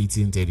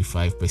advocating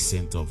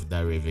 35% of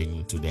that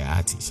revenue to the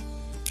artist.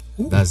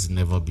 That's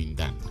never been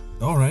done.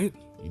 All right.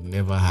 You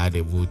never had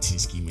a voting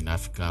scheme in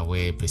Africa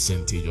where a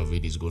percentage of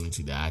it is going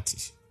to the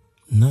artist.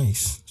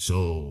 Nice.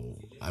 So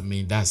I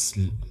mean that's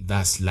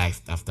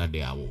life after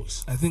the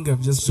awards. I think I've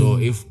just So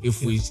been, if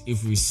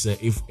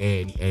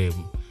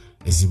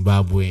a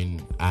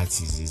Zimbabwean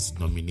artist is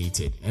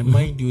nominated, and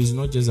mind you, it's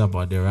not just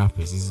about the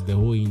rappers; it's the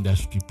whole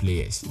industry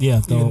players. Yeah.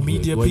 even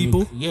media When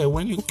people.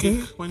 when you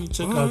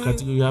check All our right.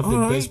 category, you have All the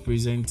right. best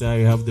presenter,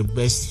 you have the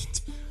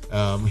best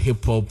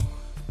hip hop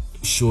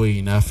show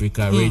in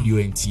Africa, radio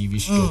and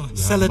TV show. You have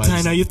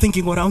Celatine, are you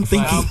thinking what I'm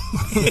thinking?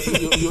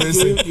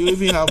 you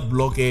even have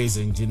bloggers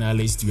and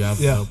journalists. You have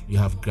Yeah. you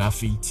have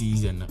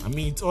graffitis, and I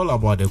mean it's all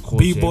about the culture,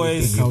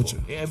 B-boys,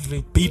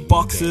 everything,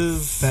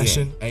 Beatboxes,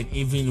 fashion. and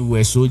even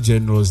we're so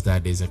generous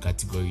that there's a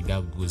category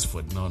that goes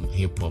for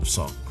non-hip hop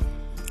song,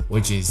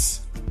 which is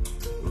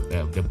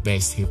the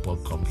best hip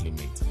hop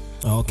compliment.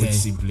 Okay. Which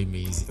simply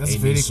means That's any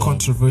very song,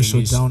 controversial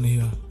any down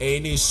here.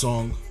 any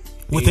song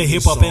With a any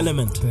hip hop song-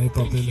 element. The hip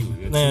hop Thank you.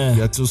 element. Nah.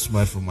 You're too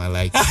smart for my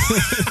liking.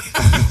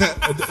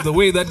 The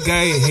way that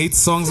guy hates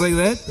songs like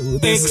that.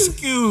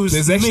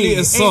 There's actually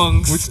a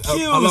song which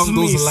along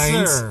those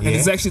lines, sir. and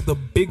it's actually the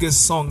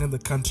biggest song in the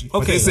country. But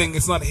Okay. they're saying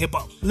it's not hip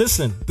hop.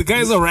 Listen, The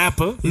guy's a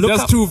rapper. He Look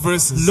does up- 2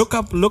 verses. look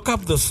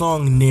up the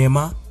song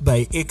Nema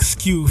by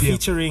XQ Yeah.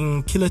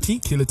 featuring Killer T.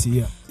 Killer T,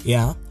 yeah.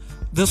 Yeah.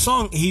 The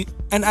song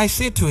I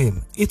said to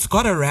him, it's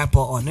got a rapper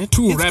on it.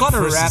 Two It's rap got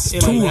a verses.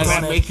 rap Two element That's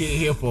on it. make it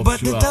hip hop. But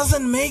sure. it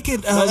doesn't make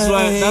it. That's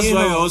why. That's you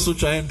why know, you're also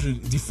trying to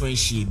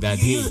differentiate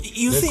that. You- hey,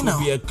 you there see could now,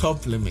 be a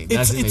compliment. it's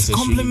Doesn't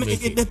necessarily compliment.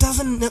 make it. It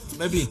doesn't.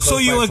 Maybe it So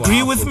you qualify for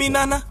agree with me, Afropop.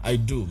 Nana? I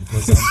do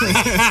because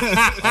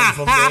I'm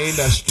from the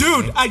industry.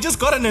 Dude, man. I just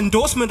got an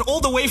endorsement all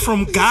the way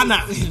from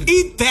Ghana.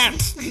 Eat that.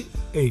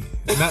 Hey,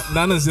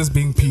 Nana's just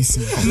being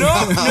PC.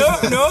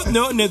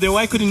 No. Then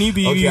why couldn't he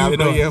be? Okay, I'm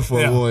not here for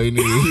Yeah. war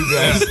anyway. You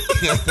guys.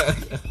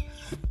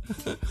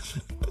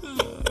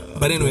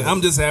 But anyway,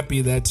 I'm just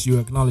happy that you're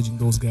acknowledging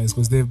those guys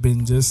because they've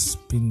been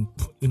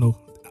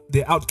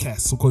they're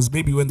outcasts. Because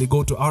maybe when they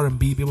go to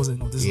R&B, people say,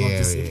 no, this is not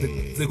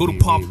this. They go to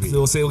pop,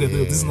 they'll say, okay,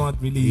 this is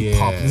not really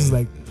pop. This is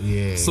like,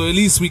 so at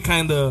least we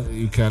kind of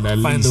You can at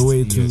find least, a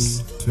way to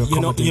yes.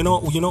 accommodate You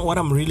know what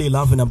I'm really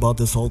loving about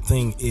this whole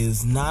thing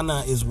is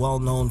Nana is well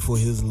known for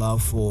his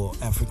love for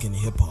African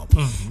hip hop,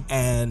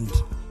 and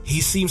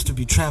he seems to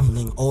be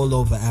traveling all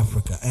over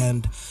Africa.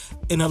 And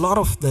in a lot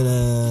of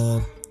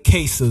the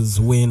cases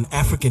when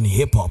African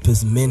hip hop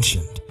is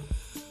mentioned,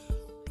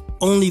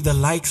 only the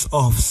likes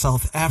of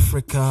South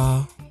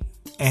Africa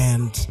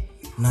and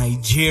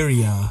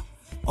Nigeria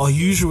are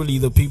usually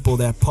the people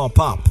that pop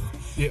up.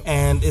 Yeah.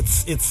 And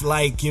it's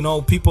like, you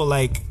know, people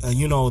like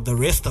the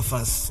rest of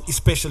us,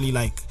 especially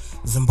like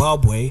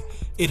Zimbabwe,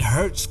 it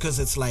hurts because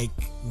it's like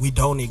we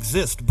don't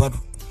exist. But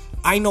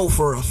I know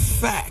for a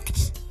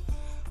fact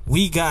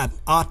we got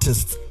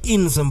artists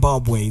in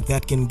Zimbabwe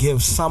that can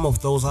give some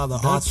of those other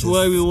That's artists.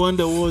 why we want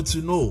the world to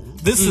know.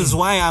 This is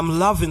why I'm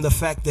loving the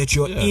fact that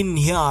you're in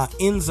here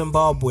in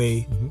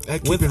Zimbabwe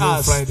At Keep with It Real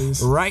us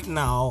Fridays. right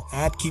now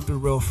at Keep It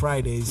Real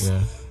Fridays.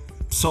 Yeah.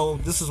 So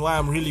this is why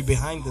I'm really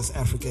behind this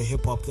Africa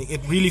hip hop thing. It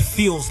really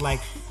feels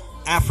like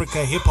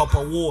Africa Hip Hop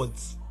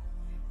Awards.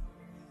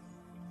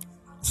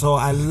 So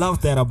I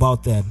love that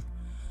about that.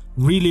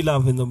 Really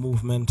loving the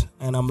movement,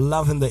 and I'm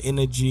loving the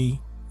energy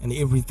and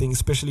everything,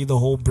 especially the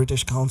whole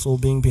British Council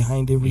being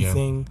behind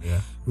everything.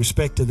 Yeah.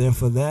 Respect to them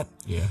for that.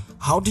 Yeah.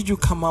 How did you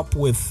come up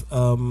with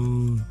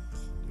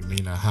You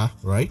mean aha,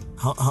 right?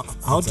 how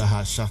It's a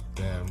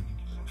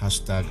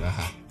hashtag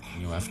aha.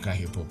 You know, Africa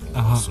hip hop.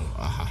 Also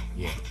aha.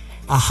 Yeah.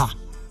 aha?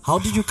 How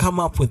did you come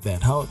up with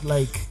that? How,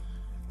 like,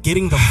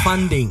 getting the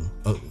funding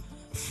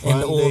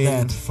and all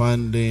that?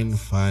 Funding.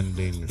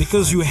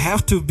 Because you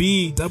have to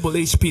be, Double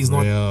HP is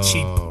not Real.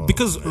 cheap.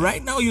 because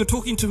right now you're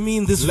talking to me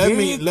in this let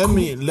very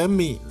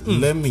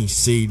me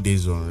say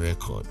this on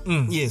record.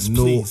 Yes,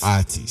 No please.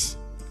 artist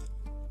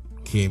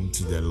came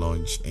to the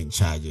launch and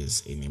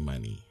charges any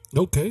money.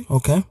 Okay.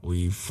 Okay.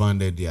 We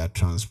funded their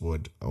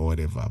transport or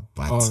whatever,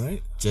 but All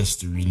right. just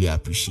to really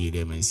appreciate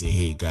them and say,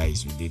 hey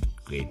guys, you did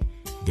great.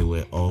 They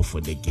were all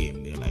for the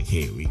game. They're like,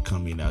 hey, we're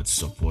coming out to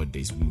support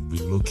this. We've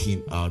been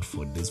looking out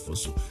for this for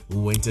so we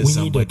wanted We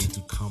somebody need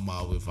to come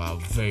out with our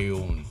very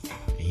own.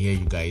 And here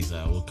you guys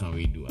are. What can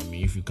we do? I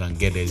mean, if you can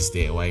get us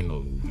there, why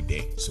not? We'll be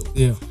there. So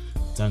Yeah.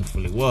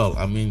 thankfully, well,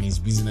 I mean, it's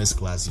business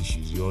class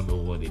issues. You all know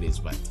what it is,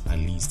 but at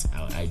least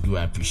I do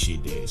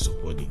appreciate the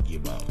support they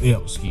give out. Yeah.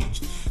 It was huge.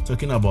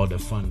 Talking about the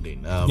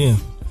funding, Yeah.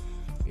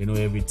 you know,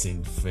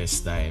 everything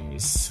first time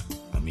is,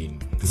 I mean,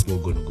 people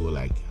are going to go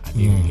like, are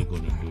they really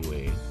going to do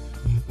it?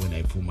 when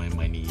I put my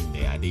money in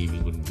there, are they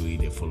even going to do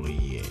it the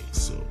following year?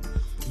 So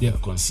Yeah.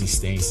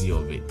 consistency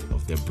of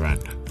the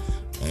brand,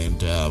 and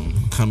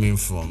coming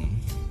from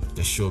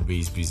the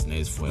showbiz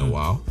business for a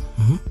while,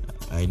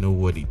 I know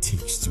what it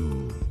takes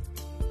to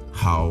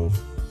how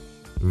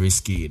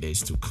risky it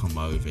is to come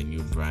out with a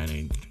new brand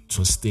and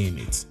sustain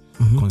it.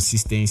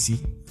 Consistency,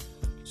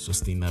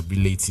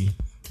 sustainability,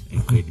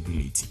 and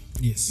credibility.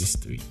 Yes. These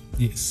three.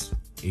 Yes.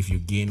 If you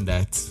gain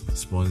that,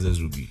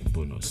 sponsors will be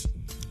bonus.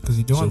 Because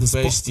you don't So want the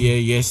first year,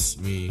 yes,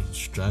 we're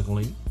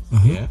struggling.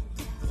 Yeah,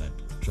 but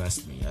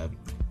trust me,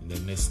 in the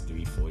next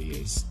 3-4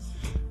 years,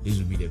 this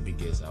will be the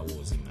biggest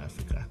awards in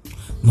Africa.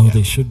 No, Yeah.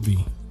 they should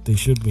be. They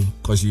should be.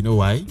 Because you know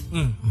why?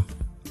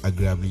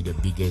 Arguably, the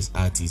biggest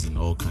artists in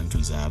all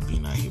countries have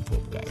been our hip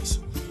hop guys.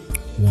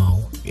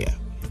 Wow. Yeah,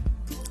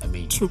 I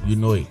mean, True. you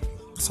know it.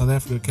 South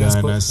Africa,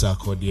 Casper. Ghana,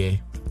 Sarkodie,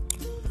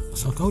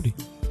 Sarkodie.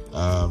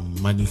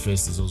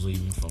 Manifest is also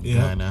even from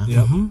Yeah. Ghana.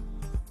 Yeah.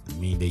 I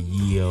mean, the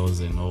Yields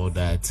and all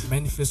that.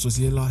 Manifest was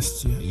here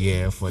last year.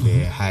 Yeah, for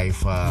the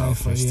Haifa Haifa,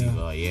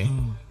 festival, yeah.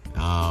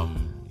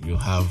 You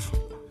have,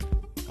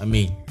 I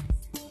mean,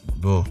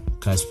 bro,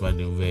 Casper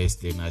the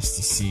West, the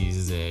Nasty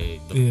C's, the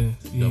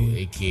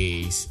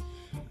AKs,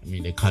 I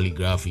mean, the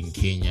Calligraph in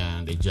Kenya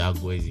and the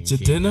Jaguars in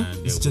Jadena?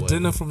 Kenya. Is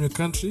Jadena from your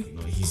country?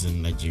 No, he's a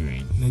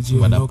Nigerian.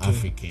 Nigerian, But I'm okay.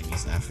 African.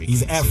 He's African. He's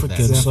so African,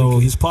 that's- so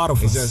he's part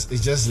of It's us.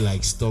 just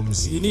like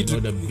Stormzy. You need know,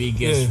 to- the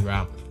biggest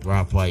yeah.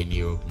 rapper in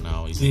Europe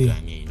now is Yeah.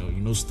 Ghanaian.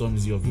 You know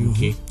Stormzy of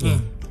UK.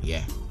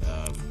 Yeah.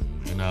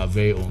 And our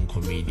very own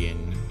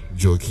comedian,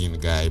 joking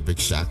guy, Big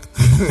Shaq.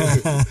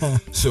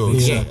 So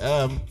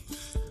yeah,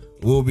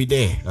 we'll be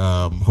there.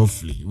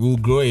 Hopefully, we'll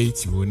grow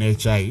it. We'll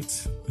nurture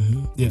it.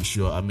 Yeah.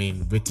 Sure. I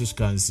mean, British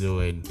Council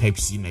and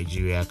Pepsi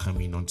Nigeria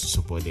coming on to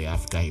support the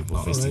Africa Hip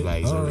Hop Festival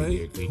is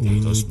already a great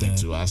endorsement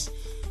to us.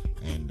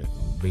 And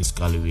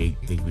basically, we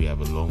think we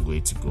have a long way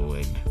to go.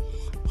 And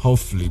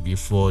hopefully,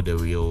 before the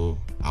real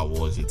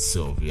awards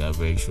itself, we are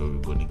very sure we're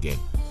going to get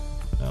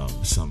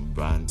some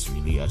brands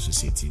really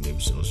associating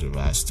themselves with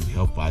us to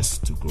help us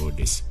to grow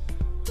this.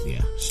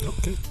 Yeah. So.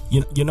 Okay.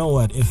 You know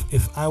what?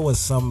 If I was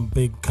some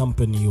big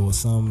company or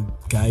some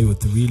guy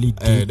with really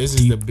deep, This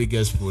is the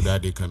biggest pool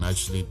that they can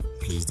actually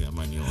place their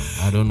money on.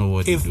 I don't know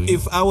what they're doing.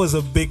 if I was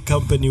a big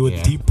company with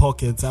Yeah. deep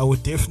pockets, I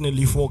would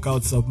definitely fork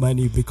out some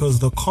money because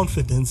the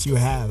confidence you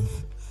have.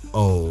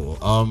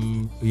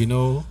 You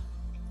know,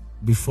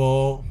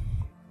 before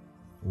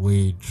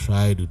we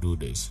try to do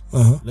this,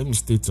 let me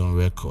state on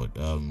record.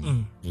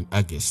 In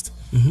August,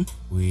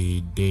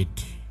 we did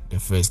the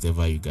first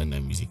ever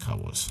Uganda Music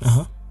Awards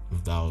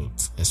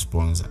without a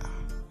sponsor.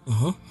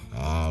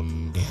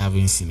 They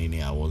haven't seen any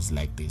awards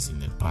like this in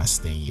the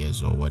past 10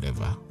 years or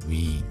whatever.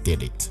 We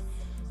did it.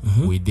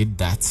 We did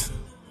that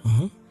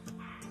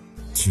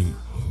to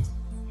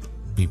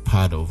be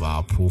part of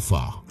our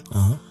profile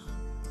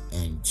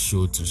and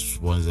show to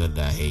sponsor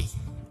that, hey,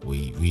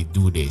 we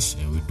do this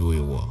and we do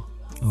it well.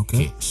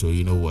 Okay. So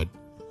you know what?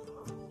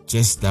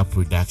 Just that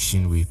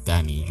production we've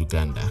done in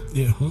Uganda,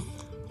 Yeah.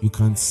 you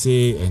can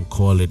say and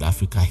call it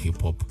Africa Hip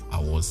Hop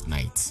Awards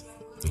Night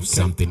with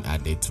something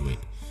added to it.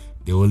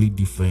 The only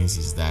difference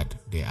is that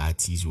the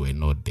artists were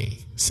not there.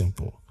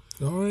 Simple.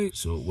 All right.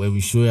 So when we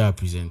show you our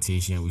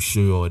presentation, we show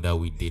you all that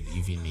we did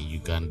even in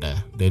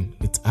Uganda, then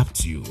it's up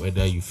to you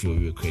whether you feel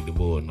you're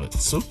credible or not.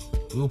 So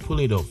we'll pull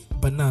it off.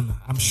 Banana,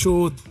 I'm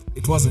sure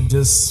it wasn't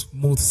just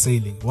smooth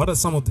sailing. What are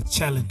some of the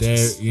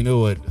challenges? There, you know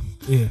what?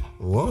 Yeah.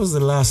 What was the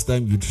last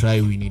time you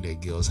tried winning a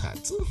girl's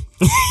hat?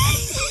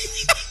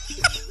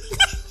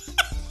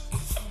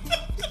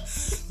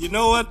 You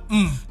know what?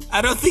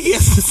 I don't think he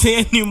has to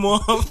say any more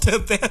after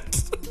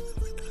that.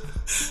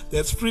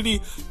 That's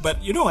pretty.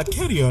 But you know what?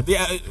 Carry on.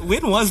 Yeah.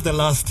 When was the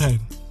last time?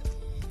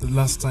 The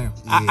last time.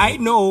 I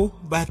know,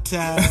 but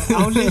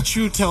I'll let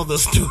you tell the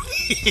story.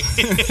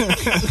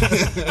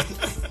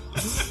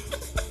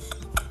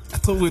 I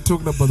thought we were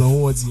talking about the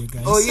awards here,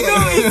 guys.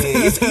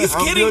 He's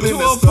getting to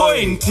a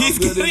point. He's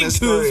getting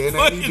to a point.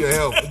 I need your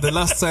help. The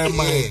last time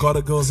I got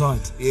a girl's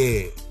heart.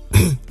 Yeah.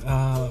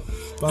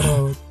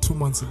 About 2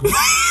 months ago.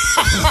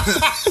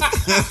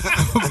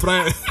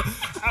 Brian,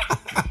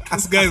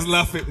 this guy's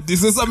laughing.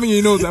 This is something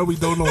you know that we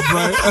don't know,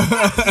 Brian.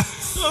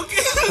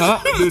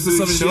 This is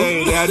something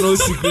you know. There are no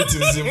secrets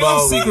in No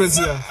Zimbabwe. secrets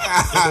here.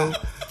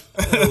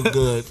 Oh,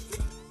 good.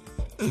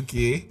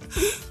 Okay.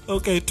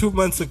 Okay, 2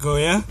 months ago,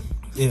 yeah.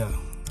 Yeah.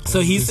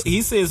 So he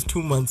says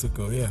 2 months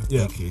ago, yeah.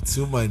 Yeah. Okay,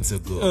 2 months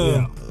ago.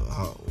 Yeah.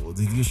 How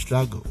did you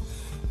struggle?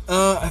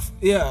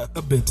 Yeah,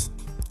 a bit.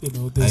 You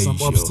know, there's Are some you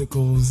sure?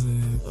 obstacles.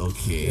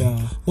 Okay. Yeah.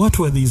 What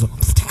were these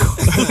obstacles?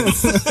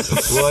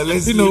 Well,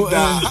 let's You know, leave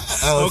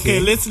that. Okay,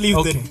 let's leave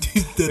Okay.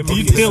 the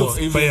Okay, details.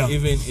 So But yeah.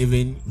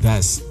 even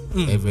that's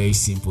a very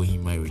simple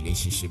human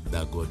relationship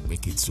that God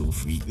make it so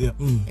free. Yeah.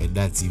 And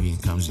that even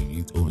comes with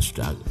its own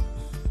struggle.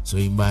 So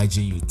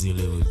imagine you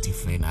dealing with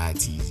different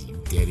artists, you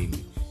getting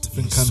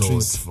Different insults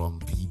countries. from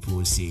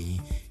people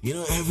saying, you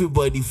know,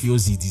 everybody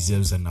feels he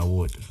deserves an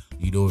award.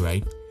 You know,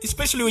 right?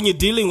 Especially when you're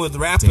dealing with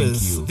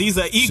rappers. you. These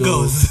are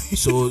egos.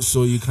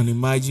 So you can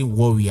imagine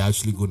what we're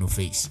actually going to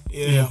face.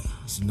 Yeah.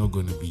 It's not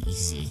going to be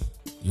easy.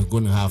 You're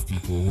going to have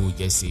people who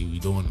just say we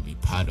don't want to be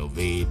part of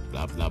it,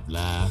 blah blah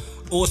blah.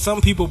 Or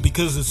some people,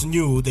 because it's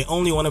new, they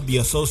only want to be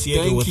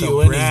associated Thank with you, a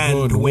when it's brand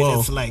good. when Well,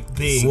 it's like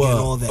big and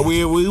all that.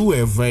 We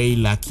were very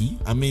lucky.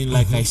 I mean,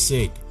 like I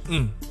said,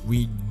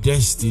 we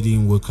just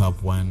didn't wake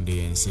up one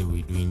day and say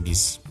we're doing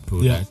this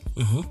product.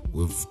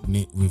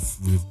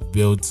 We've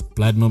built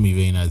Platinum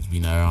Event has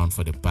been around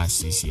for the past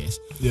 6 years.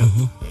 Yeah.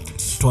 And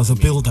It was a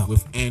build-up.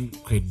 We've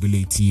earned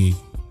credibility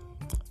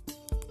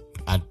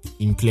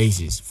in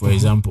places. For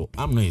example,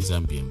 I'm not a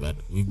Zambian, but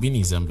we've been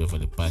in Zambia for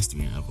the past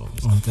 3.5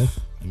 hours. Okay.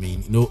 I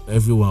mean,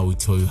 everyone will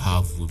tell you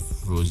how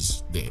we've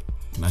rose the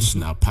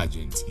national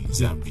pageant in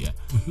Zambia,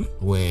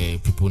 where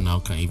people now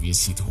can even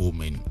sit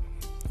home and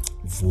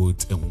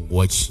vote and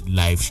watch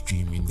live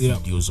streaming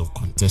videos of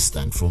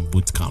contestants from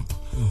boot camp.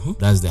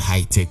 That's the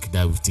high tech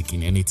that we've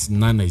taken, and it's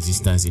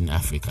non-existent in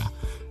Africa.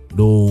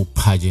 No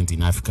pageant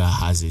in Africa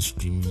has a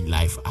streaming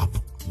live app.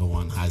 No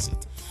one has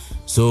it.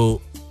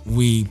 So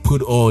we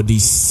put all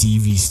these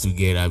CVs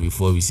together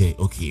before we say,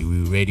 okay,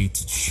 we're ready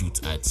to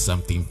shoot at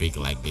something big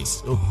like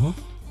this.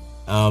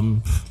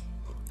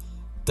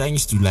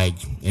 Thanks to like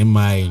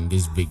MI and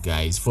these big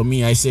guys. For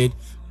me, I said,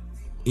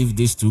 if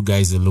these two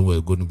guys alone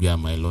were going to be at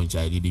my launch,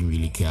 I didn't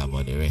really care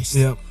about the rest.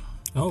 Yeah.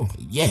 Oh.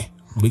 Yeah,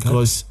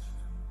 because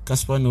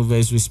Cassper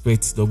Nyovest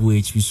respects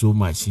WHP so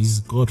much. He's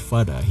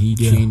godfather. He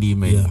trained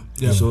him, and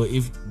so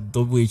if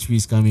WHP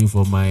is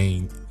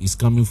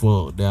coming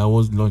for the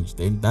awards launch,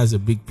 then that's a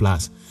big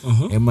plus.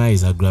 MI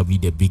is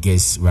arguably the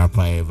biggest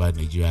rapper ever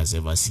Nigeria has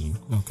ever seen.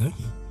 Okay.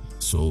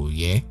 So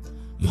yeah,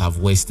 you have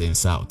West and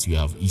South, you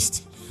have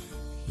East,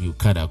 you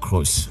cut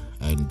across,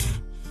 and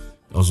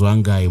there was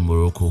one guy in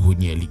Morocco who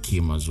nearly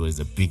came as well as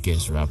the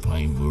biggest rapper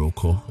in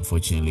Morocco.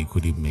 Unfortunately,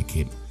 couldn't make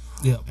it.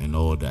 Yeah. And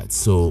all that.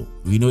 So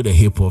we know the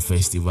hip hop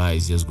festival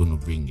is just going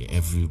to bring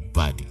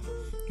everybody.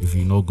 If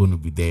you're not going to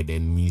be there, then it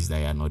means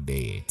that you're not there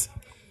yet.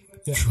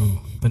 Yeah. True.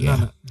 But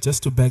Nana,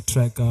 just to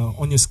backtrack,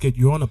 on your skate,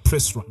 you're on a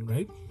press run,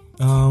 right?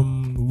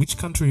 Which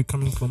country are you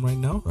coming from right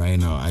now? Right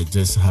now, I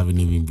just haven't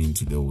even been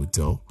to the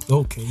hotel.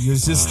 Okay, you're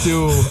just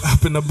still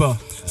up and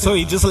about. So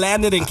you just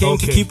landed and came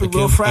to Okay. keep it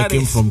real I Friday.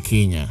 came from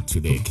Kenya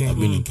today. From Kenya. I've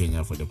been in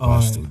Kenya for the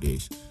past 2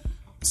 days.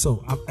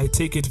 So I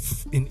take it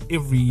in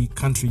every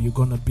country you're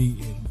gonna be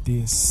in,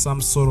 there's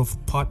some sort of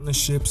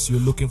partnerships you're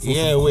looking for.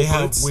 Yeah, from we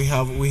corporates?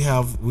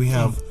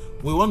 have.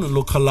 We want to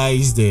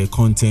localize the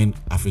content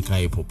Africa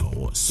Hip Hop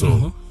Awards.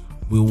 So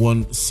we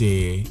want,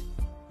 say,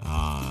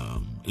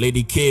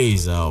 Lady K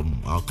is our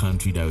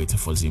country director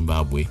for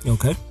Zimbabwe.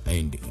 Okay.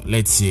 And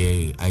let's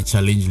say I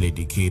challenge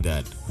Lady K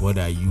that what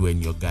are you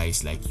and your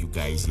guys, like you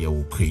guys here,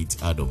 will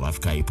create out of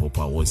Africa Hip Hop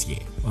Awards here.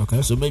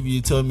 Okay. So maybe you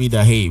tell me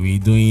that, hey, we're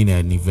doing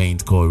an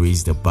event called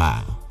Raise the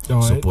Bar, All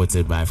right.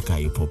 supported by Africa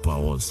Hip Hop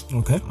Awards.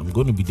 Okay. I'm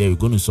going to be there. We're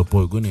going to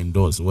support, we're going to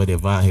endorse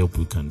whatever help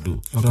we can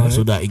do. Okay.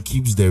 So that it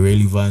keeps the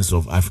relevance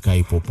of Africa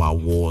Hip Hop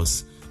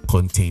Awards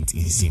content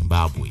in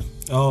Zimbabwe.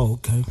 Oh,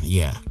 okay.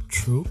 Yeah.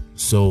 True.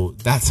 So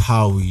that's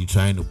how we're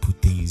trying to put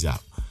things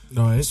up.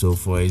 All right. So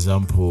for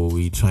example,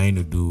 we're trying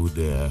to do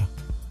the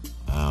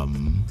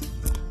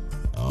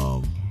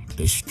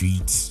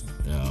street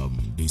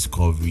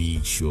discovery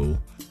show,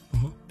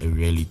 a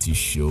reality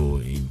show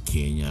in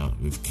Kenya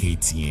with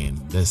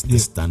KTN. That's the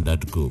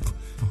standard group.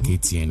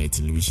 KTN, a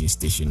television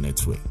station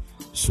network.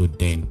 So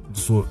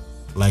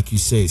like you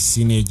say,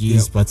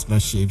 synergies,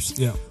 partnerships.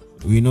 Yeah.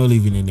 We're not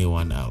leaving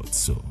anyone out.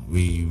 So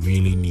we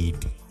really need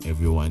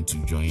everyone to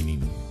join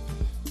in.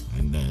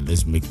 And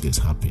let's make this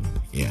happen.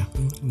 Yeah.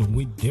 No,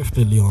 we're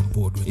definitely on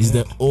board with It's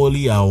that. the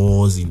only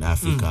awards in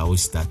Africa. We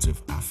start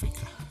with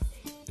Africa.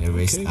 The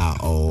rest are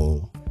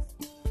all.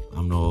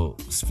 I'm not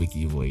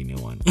speaking for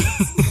anyone.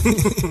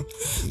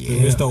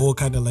 The rest are all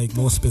kind of like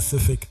more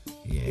specific.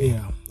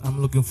 Yeah. I'm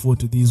looking forward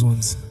to these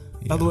ones.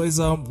 Otherwise,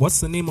 what's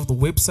the name of the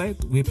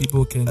website where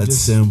people can It's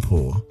just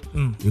simple.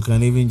 You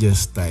can even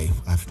just type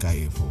Africa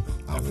Hip Hop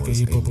Awards.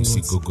 Hip Hop and you see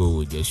Awards. Google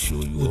will just show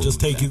you. We'll all just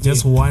of take that. you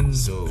just there. one?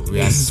 So we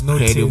are There's no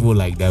credible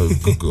like that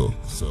with Google.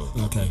 So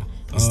Okay.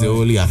 it's the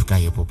only Africa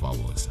Hip Hop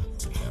Awards.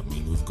 I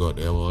mean, we've got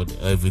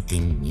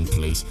everything in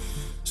place.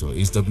 So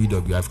it's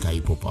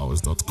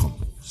www.africahiphop.awards.com.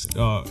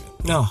 So,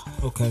 No.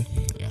 Okay.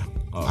 yeah,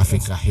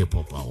 Africa Hip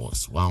Hop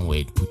Awards. One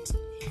word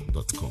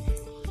 .com.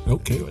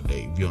 Okay. You're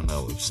there. Be on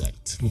our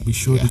website. We'll be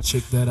sure to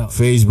check that out.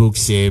 Facebook,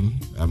 same.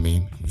 I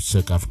mean, you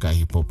check Africa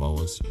Hip Hop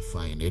Awards, you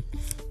find it.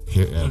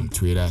 Here,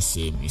 Twitter,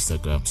 same.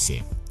 Instagram,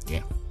 same.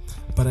 Yeah.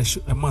 But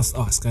I must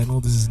ask. I know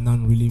this is not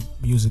really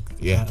music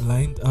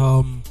aligned.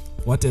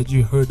 What had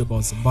you heard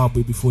about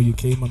Zimbabwe before you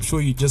came? I'm sure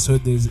you just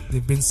heard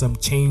there've been some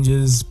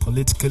changes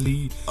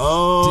politically.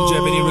 Oh. Did you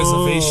have any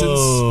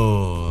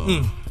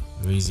reservations?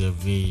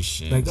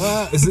 Reservations. Like,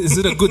 is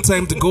it a good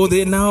time to go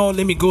there now?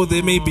 Let me go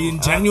there maybe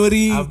in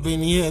January. I've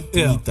been here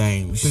three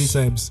times. 3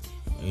 times.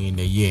 In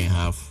a year and a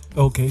half.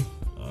 Okay.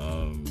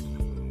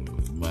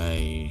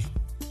 My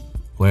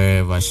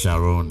wherever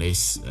Sharon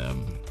is,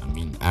 I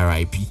mean,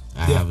 R.I.P.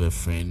 I Yeah. have a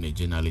friend, a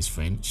journalist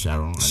friend,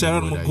 Sharon. I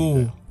Sharon don't know whether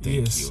Mugu, Thank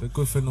yes, you. a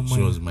good friend of She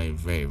mine. was my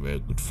very, very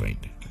good friend.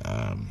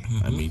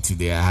 I mean,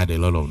 today I had a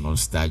lot of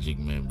nostalgic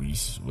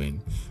memories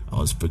when I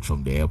was picked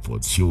from the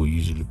airport. She will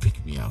usually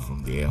pick me up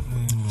from the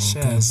airport.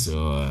 Shaz.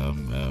 So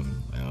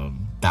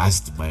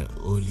that's my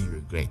only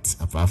regret.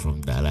 Apart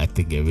from that, I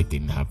think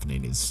everything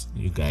happening is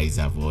you guys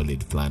have all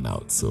it planned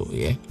out. So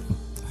yeah,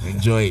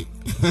 enjoy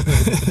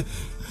it.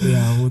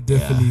 Yeah, we'll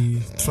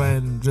definitely try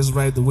and just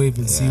ride the wave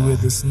and see where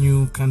this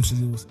new country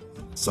is.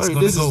 Sorry,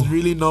 gonna this go. is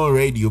really not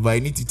radio, but I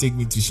need to take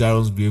me to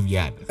Sharon's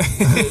graveyard.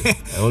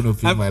 I want to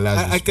pay my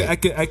last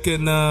respect. I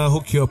can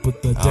hook you up with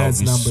the I'll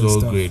dad's be number. so and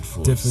stuff.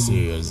 grateful. Definitely.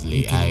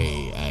 Seriously,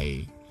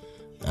 I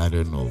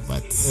don't know,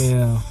 but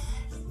Yeah,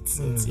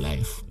 it's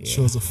life. Yeah, she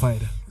was a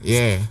fighter.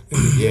 yeah,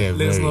 yeah.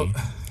 Let's Very. not.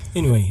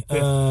 Anyway,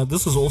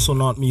 this is also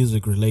not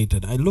music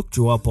related. I looked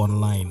you up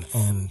online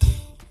and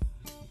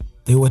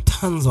there were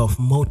tons of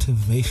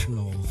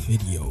motivational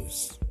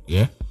videos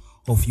Yeah.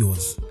 of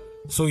yours.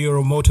 So you're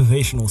a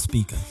motivational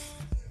speaker.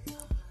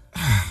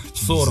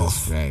 Sort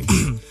Jesus of.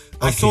 Christ.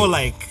 I saw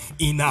like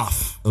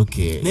enough.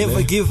 Okay. Never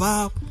let- give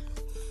up.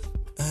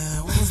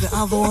 What was the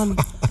other one?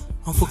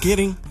 I'm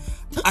forgetting.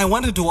 I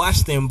wanted to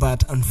watch them,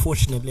 but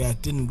unfortunately, I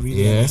didn't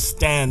really Yeah?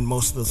 understand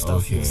most of the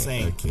stuff you were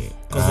saying Okay.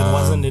 because it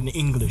wasn't in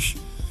English.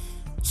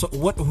 So,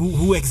 what?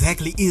 Who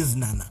exactly is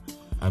Nana?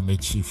 I'm a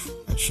chief,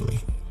 actually.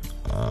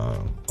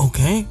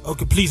 Okay,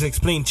 please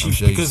explain, I'm Chief.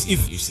 sure Because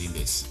you've if seen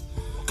this.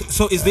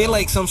 so, is there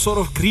like some sort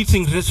of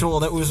greeting ritual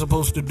that we're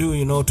supposed to do,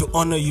 to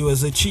honor you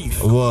as a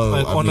chief? Well,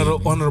 Like I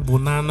mean, honorable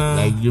Nana.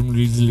 like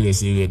usually they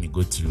say when you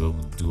go to Rome,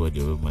 do what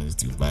the Romans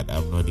do, but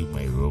I'm not in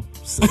my robe.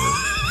 So,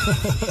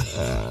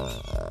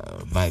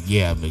 but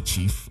yeah, I'm a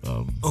chief.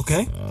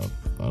 Okay.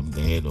 I'm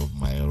the head of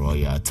my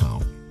royal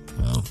town.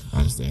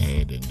 As the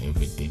head and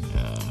everything.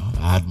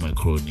 I had my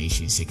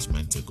coronation 6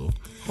 months ago.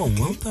 Oh,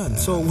 well done.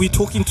 So we're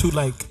talking to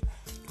like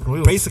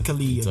Royal.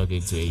 basically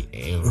Talking to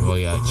a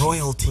royal chief.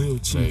 royalty.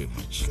 Very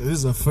much. This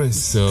is a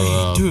first. So,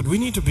 Hey, dude, we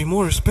need to be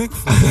more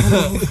respectful.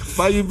 Man.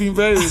 but you've been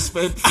very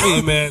respectful.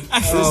 Hey man,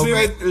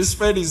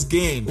 Respect is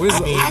gained.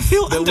 I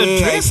feel the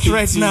way I underdressed treat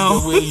right you, now.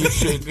 The way you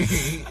treat me.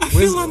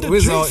 where's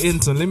underdressed. our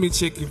intern? Let me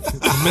check if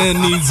the man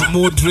needs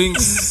more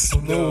drinks,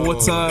 more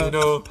water.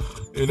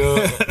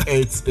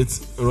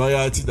 It's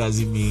royalty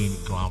doesn't mean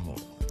glamour.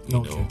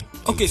 You know.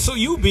 Okay, so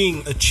you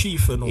being a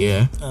chief and all,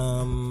 Yeah.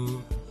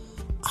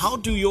 how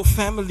do your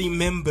family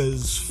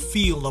members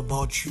feel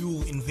about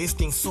you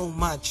investing so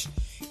much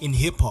in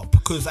hip hop?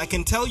 Because I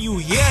can tell you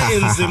here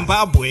in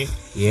Zimbabwe,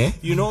 Yeah.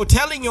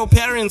 telling your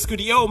parents,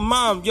 yo,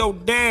 mom, yo,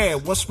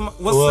 dad, what's up?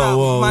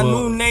 My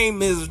new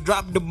name is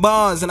Drop the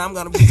Bars, and I'm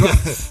gonna be drop.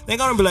 They're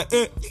gonna be like,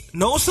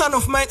 no, son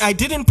of mine, I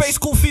didn't pay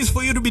school fees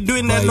for you to be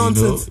doing that But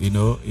nonsense.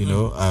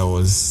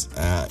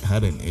 I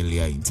had an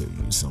earlier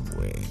interview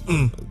somewhere.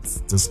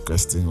 This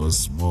question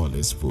was more or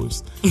less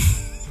posed.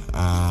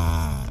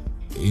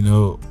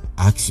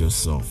 Ask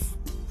yourself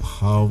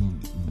how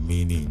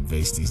many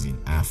universities in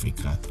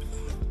Africa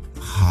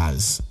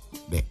has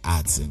the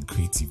arts and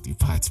creative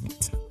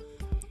department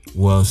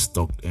well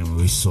stocked and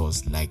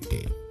resourced like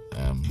the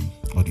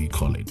what do you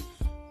call it,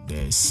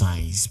 the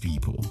science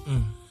people.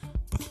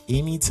 But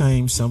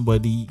anytime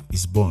somebody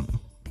is born,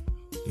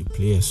 they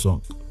play a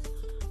song.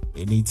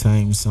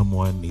 Anytime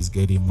someone is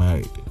getting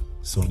married,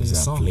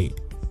 songs are played.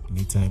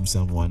 Anytime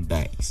someone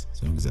dies,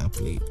 songs are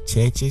played.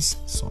 Churches,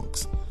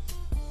 songs.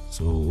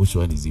 So which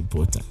one is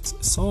important?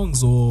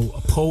 Songs or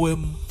a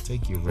poem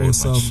Thank you very or much.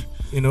 some,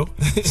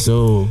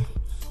 So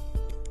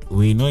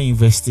we're not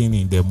investing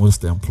in the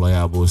most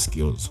employable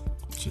skills,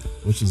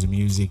 which is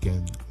music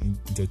and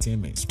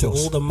entertainment. To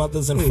sports. all the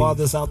mothers and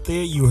fathers out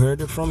there, you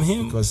heard it from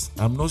him. Because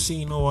I'm not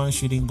saying no one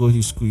shouldn't go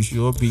to school. You should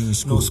all be in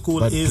school. No, school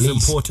But is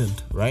please,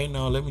 important. Right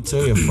now, let me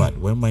tell you a fact.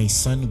 When my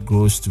son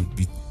grows to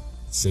be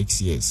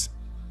 6 years,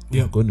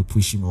 I'm going to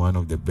push him in one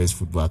of the best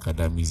football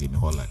academies in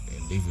Holland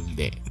and leave him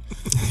there.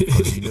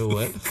 Because you know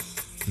what?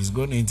 He's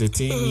going to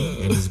entertain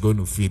me and he's going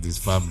to feed his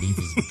family if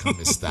he's become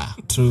a star.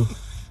 True.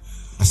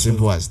 As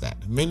simple as that.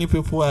 Many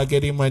people are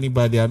getting money,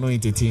 but they are not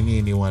entertaining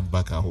anyone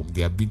back at home.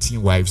 They are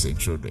beating wives and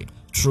children.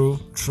 True.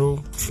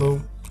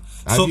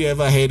 Have you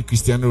ever heard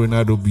Cristiano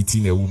Ronaldo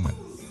beating a woman?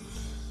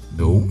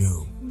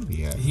 No.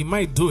 Yeah. He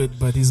might do it,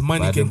 but his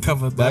money can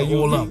cover that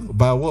all up.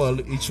 But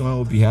each one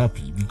will be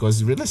happy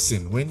because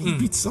listen, when he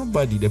beats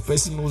somebody, the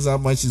person knows how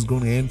much he's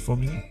going to earn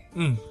from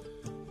him.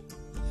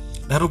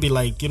 That'll be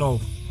like,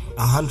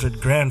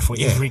 $100,000 for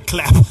every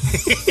clap.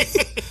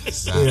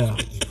 Exactly. Yeah.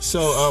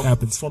 So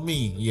Happens. for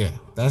me,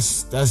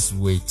 that's the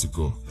way to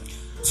go.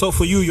 So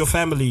for you, your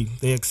family,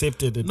 they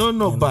accepted it.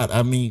 No, but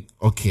I mean,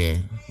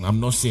 okay, I'm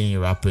not saying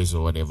rappers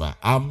or whatever.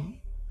 I'm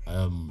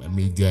a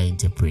media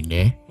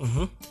entrepreneur.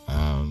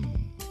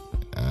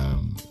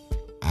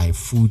 I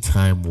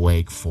full-time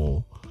work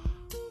for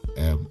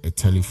a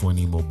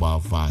telephony mobile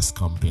VAS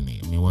company.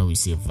 I mean, when we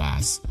say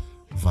VAS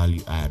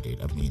value added.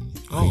 I mean,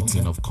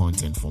 creating of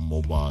content for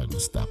mobile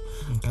and stuff.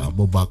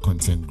 Mobile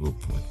content group.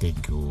 I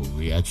think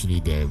we're actually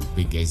the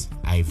biggest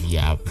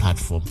IVR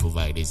platform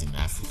providers in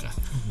Africa.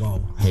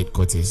 Wow.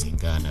 Headquarters in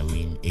Ghana.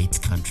 We're in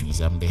 8 countries.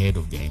 I'm the head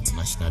of the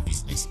international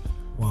business.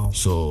 Wow.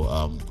 So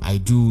I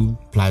do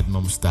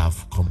platinum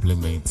stuff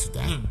complement to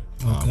that.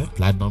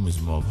 Platinum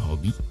is more of a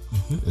hobby.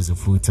 There's a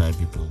full-time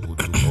people who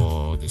do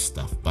all this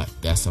stuff, but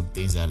there are some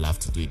things I love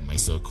to do it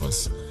myself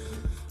because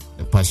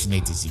the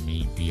passionate is in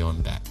me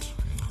beyond that.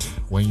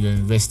 When you're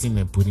investing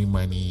and putting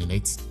money in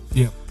it,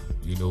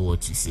 you know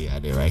what you say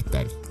at the right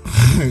time.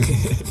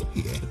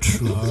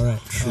 True. All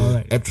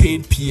right. A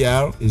paid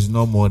PR is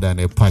no more than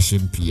a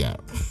passion PR.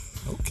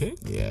 Okay.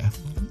 Yeah.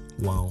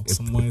 Wow.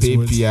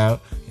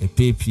 A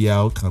paid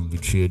PR can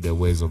betray the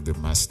words of the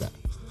master.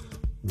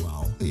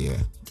 Wow. Yeah.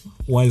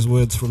 Wise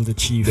words from the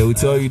chief. They will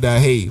tell you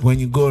that, hey, when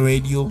you go on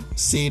radio,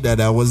 say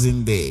that I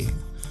wasn't there.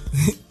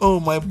 Oh,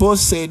 my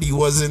boss said he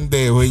wasn't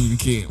there when you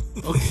came.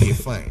 Okay,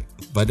 fine.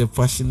 But the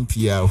passion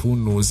PR, who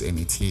knows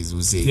anything,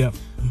 will say,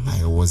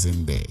 I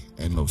wasn't there.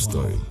 End of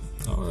story.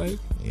 All right.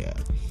 Yeah.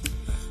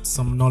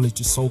 Some knowledge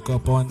to soak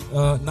up on.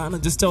 Nana,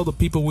 just tell the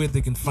people where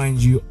they can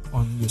find you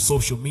on your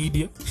social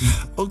media.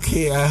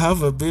 Okay, I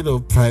have a bit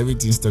of private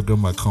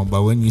Instagram account,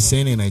 but when you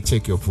send in, I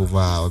check your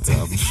profile out.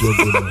 I'm sure.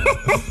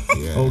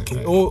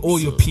 Okay. Or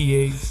your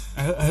PAs.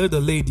 I heard a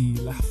lady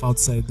laugh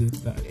outside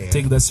there. I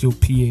think that's your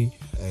PA.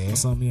 Or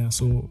something, yeah.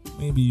 So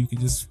maybe you can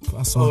just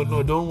pass on. Oh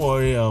no, don't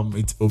worry.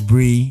 It's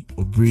Obri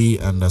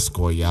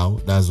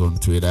 _Yao. That's on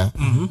Twitter.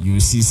 You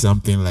see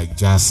something like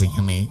Jason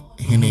Hene.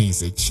 Hene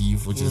is a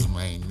chief, which is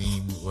my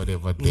name,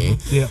 whatever there.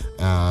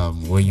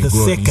 When you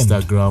go on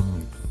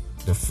Instagram,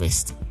 the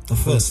first. The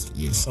first.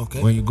 Yes.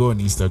 Okay. When you go on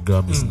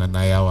Instagram, it's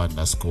Nanayao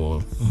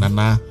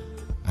Nana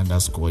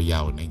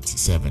 _Yao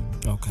 97.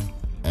 Okay.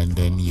 And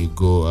then you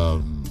go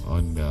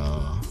on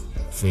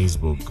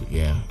Facebook.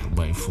 Yeah,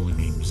 my full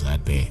names are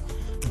there.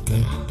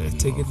 Okay. Then,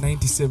 take it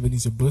 97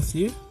 is your birth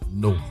year?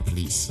 No,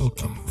 please.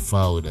 Okay. I'm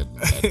foul than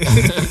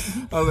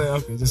that.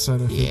 Okay, just trying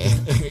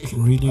to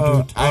really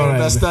good. I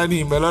understand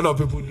him. A lot of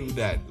people do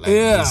that. Like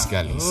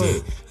basically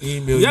say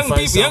email.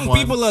 Young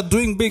people are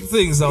doing big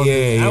things out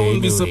there. I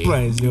wouldn't be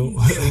surprised, yo.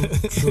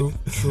 True.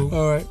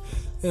 All right.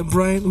 And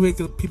Brian, where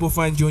can people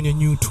find you on your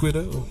new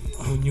Twitter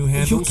or new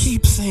handles? You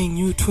keep saying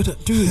new Twitter,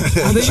 dude.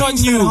 Are they not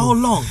new? How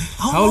long?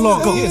 How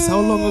long ago? Yes,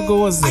 how long ago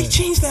was that? I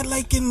changed that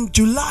like in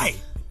July.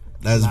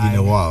 That's been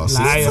a while.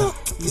 Liar.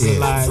 He's a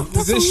liar.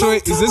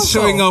 Is this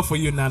showing off for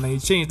you, Nana? You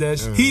changed that.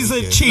 He's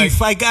a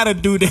chief. I gotta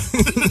do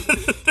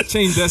that.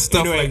 Change that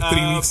stuff like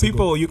 3 weeks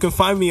people, ago. you can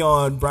find me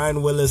on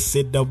Brian Willis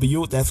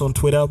ZW. That's on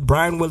Twitter.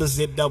 Brian Willis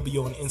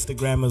ZW on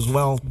Instagram as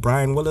well.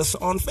 Brian Willis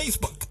on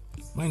Facebook.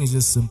 Mine is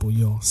just simple,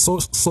 yo.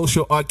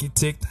 Social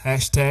architect #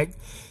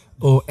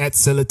 or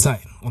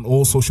 @Celatine on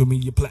all social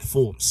media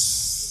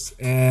platforms.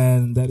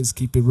 And that is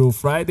Keep It Real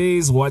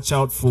Fridays. Watch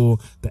out for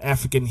the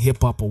African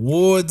Hip Hop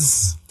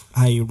Awards.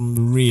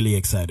 I'm really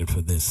excited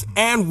for this.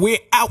 And we're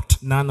out.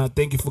 Nana,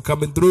 thank you for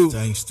coming through.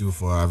 Thanks too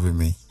for having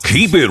me.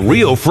 Keep It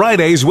Real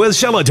Fridays with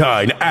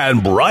Celatine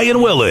and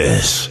Brian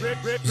Willis.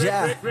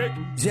 Yeah.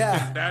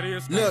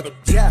 Look,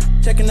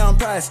 checking on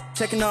price,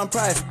 checking on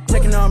price,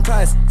 checking on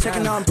price,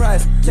 checking on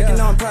price,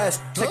 checking on price,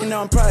 checking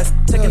on price,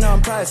 checking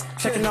on price,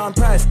 checking on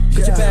price.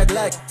 Get your bag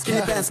like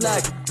skinny pants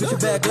like. Get your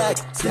bag like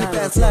skinny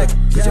pants like.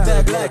 Get your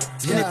bag like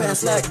skinny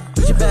pants like.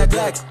 Get your bag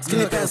like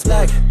skinny pants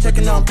like.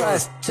 Checking on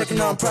price,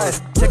 checking on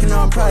price, checking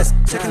on price,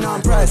 checking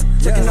on price,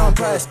 checking on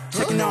price,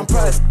 checking on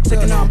price,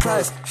 checking on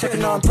price,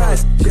 checking on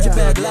price. Get your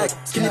bag like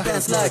skinny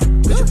pants like.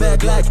 Get your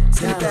bag like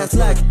skinny pants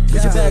like.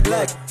 Get your bag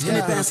like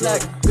skinny pants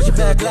like. Get your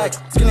bag like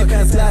skinny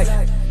pants like.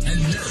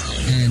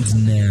 And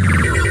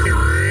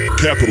now.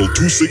 Capital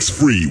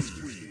 263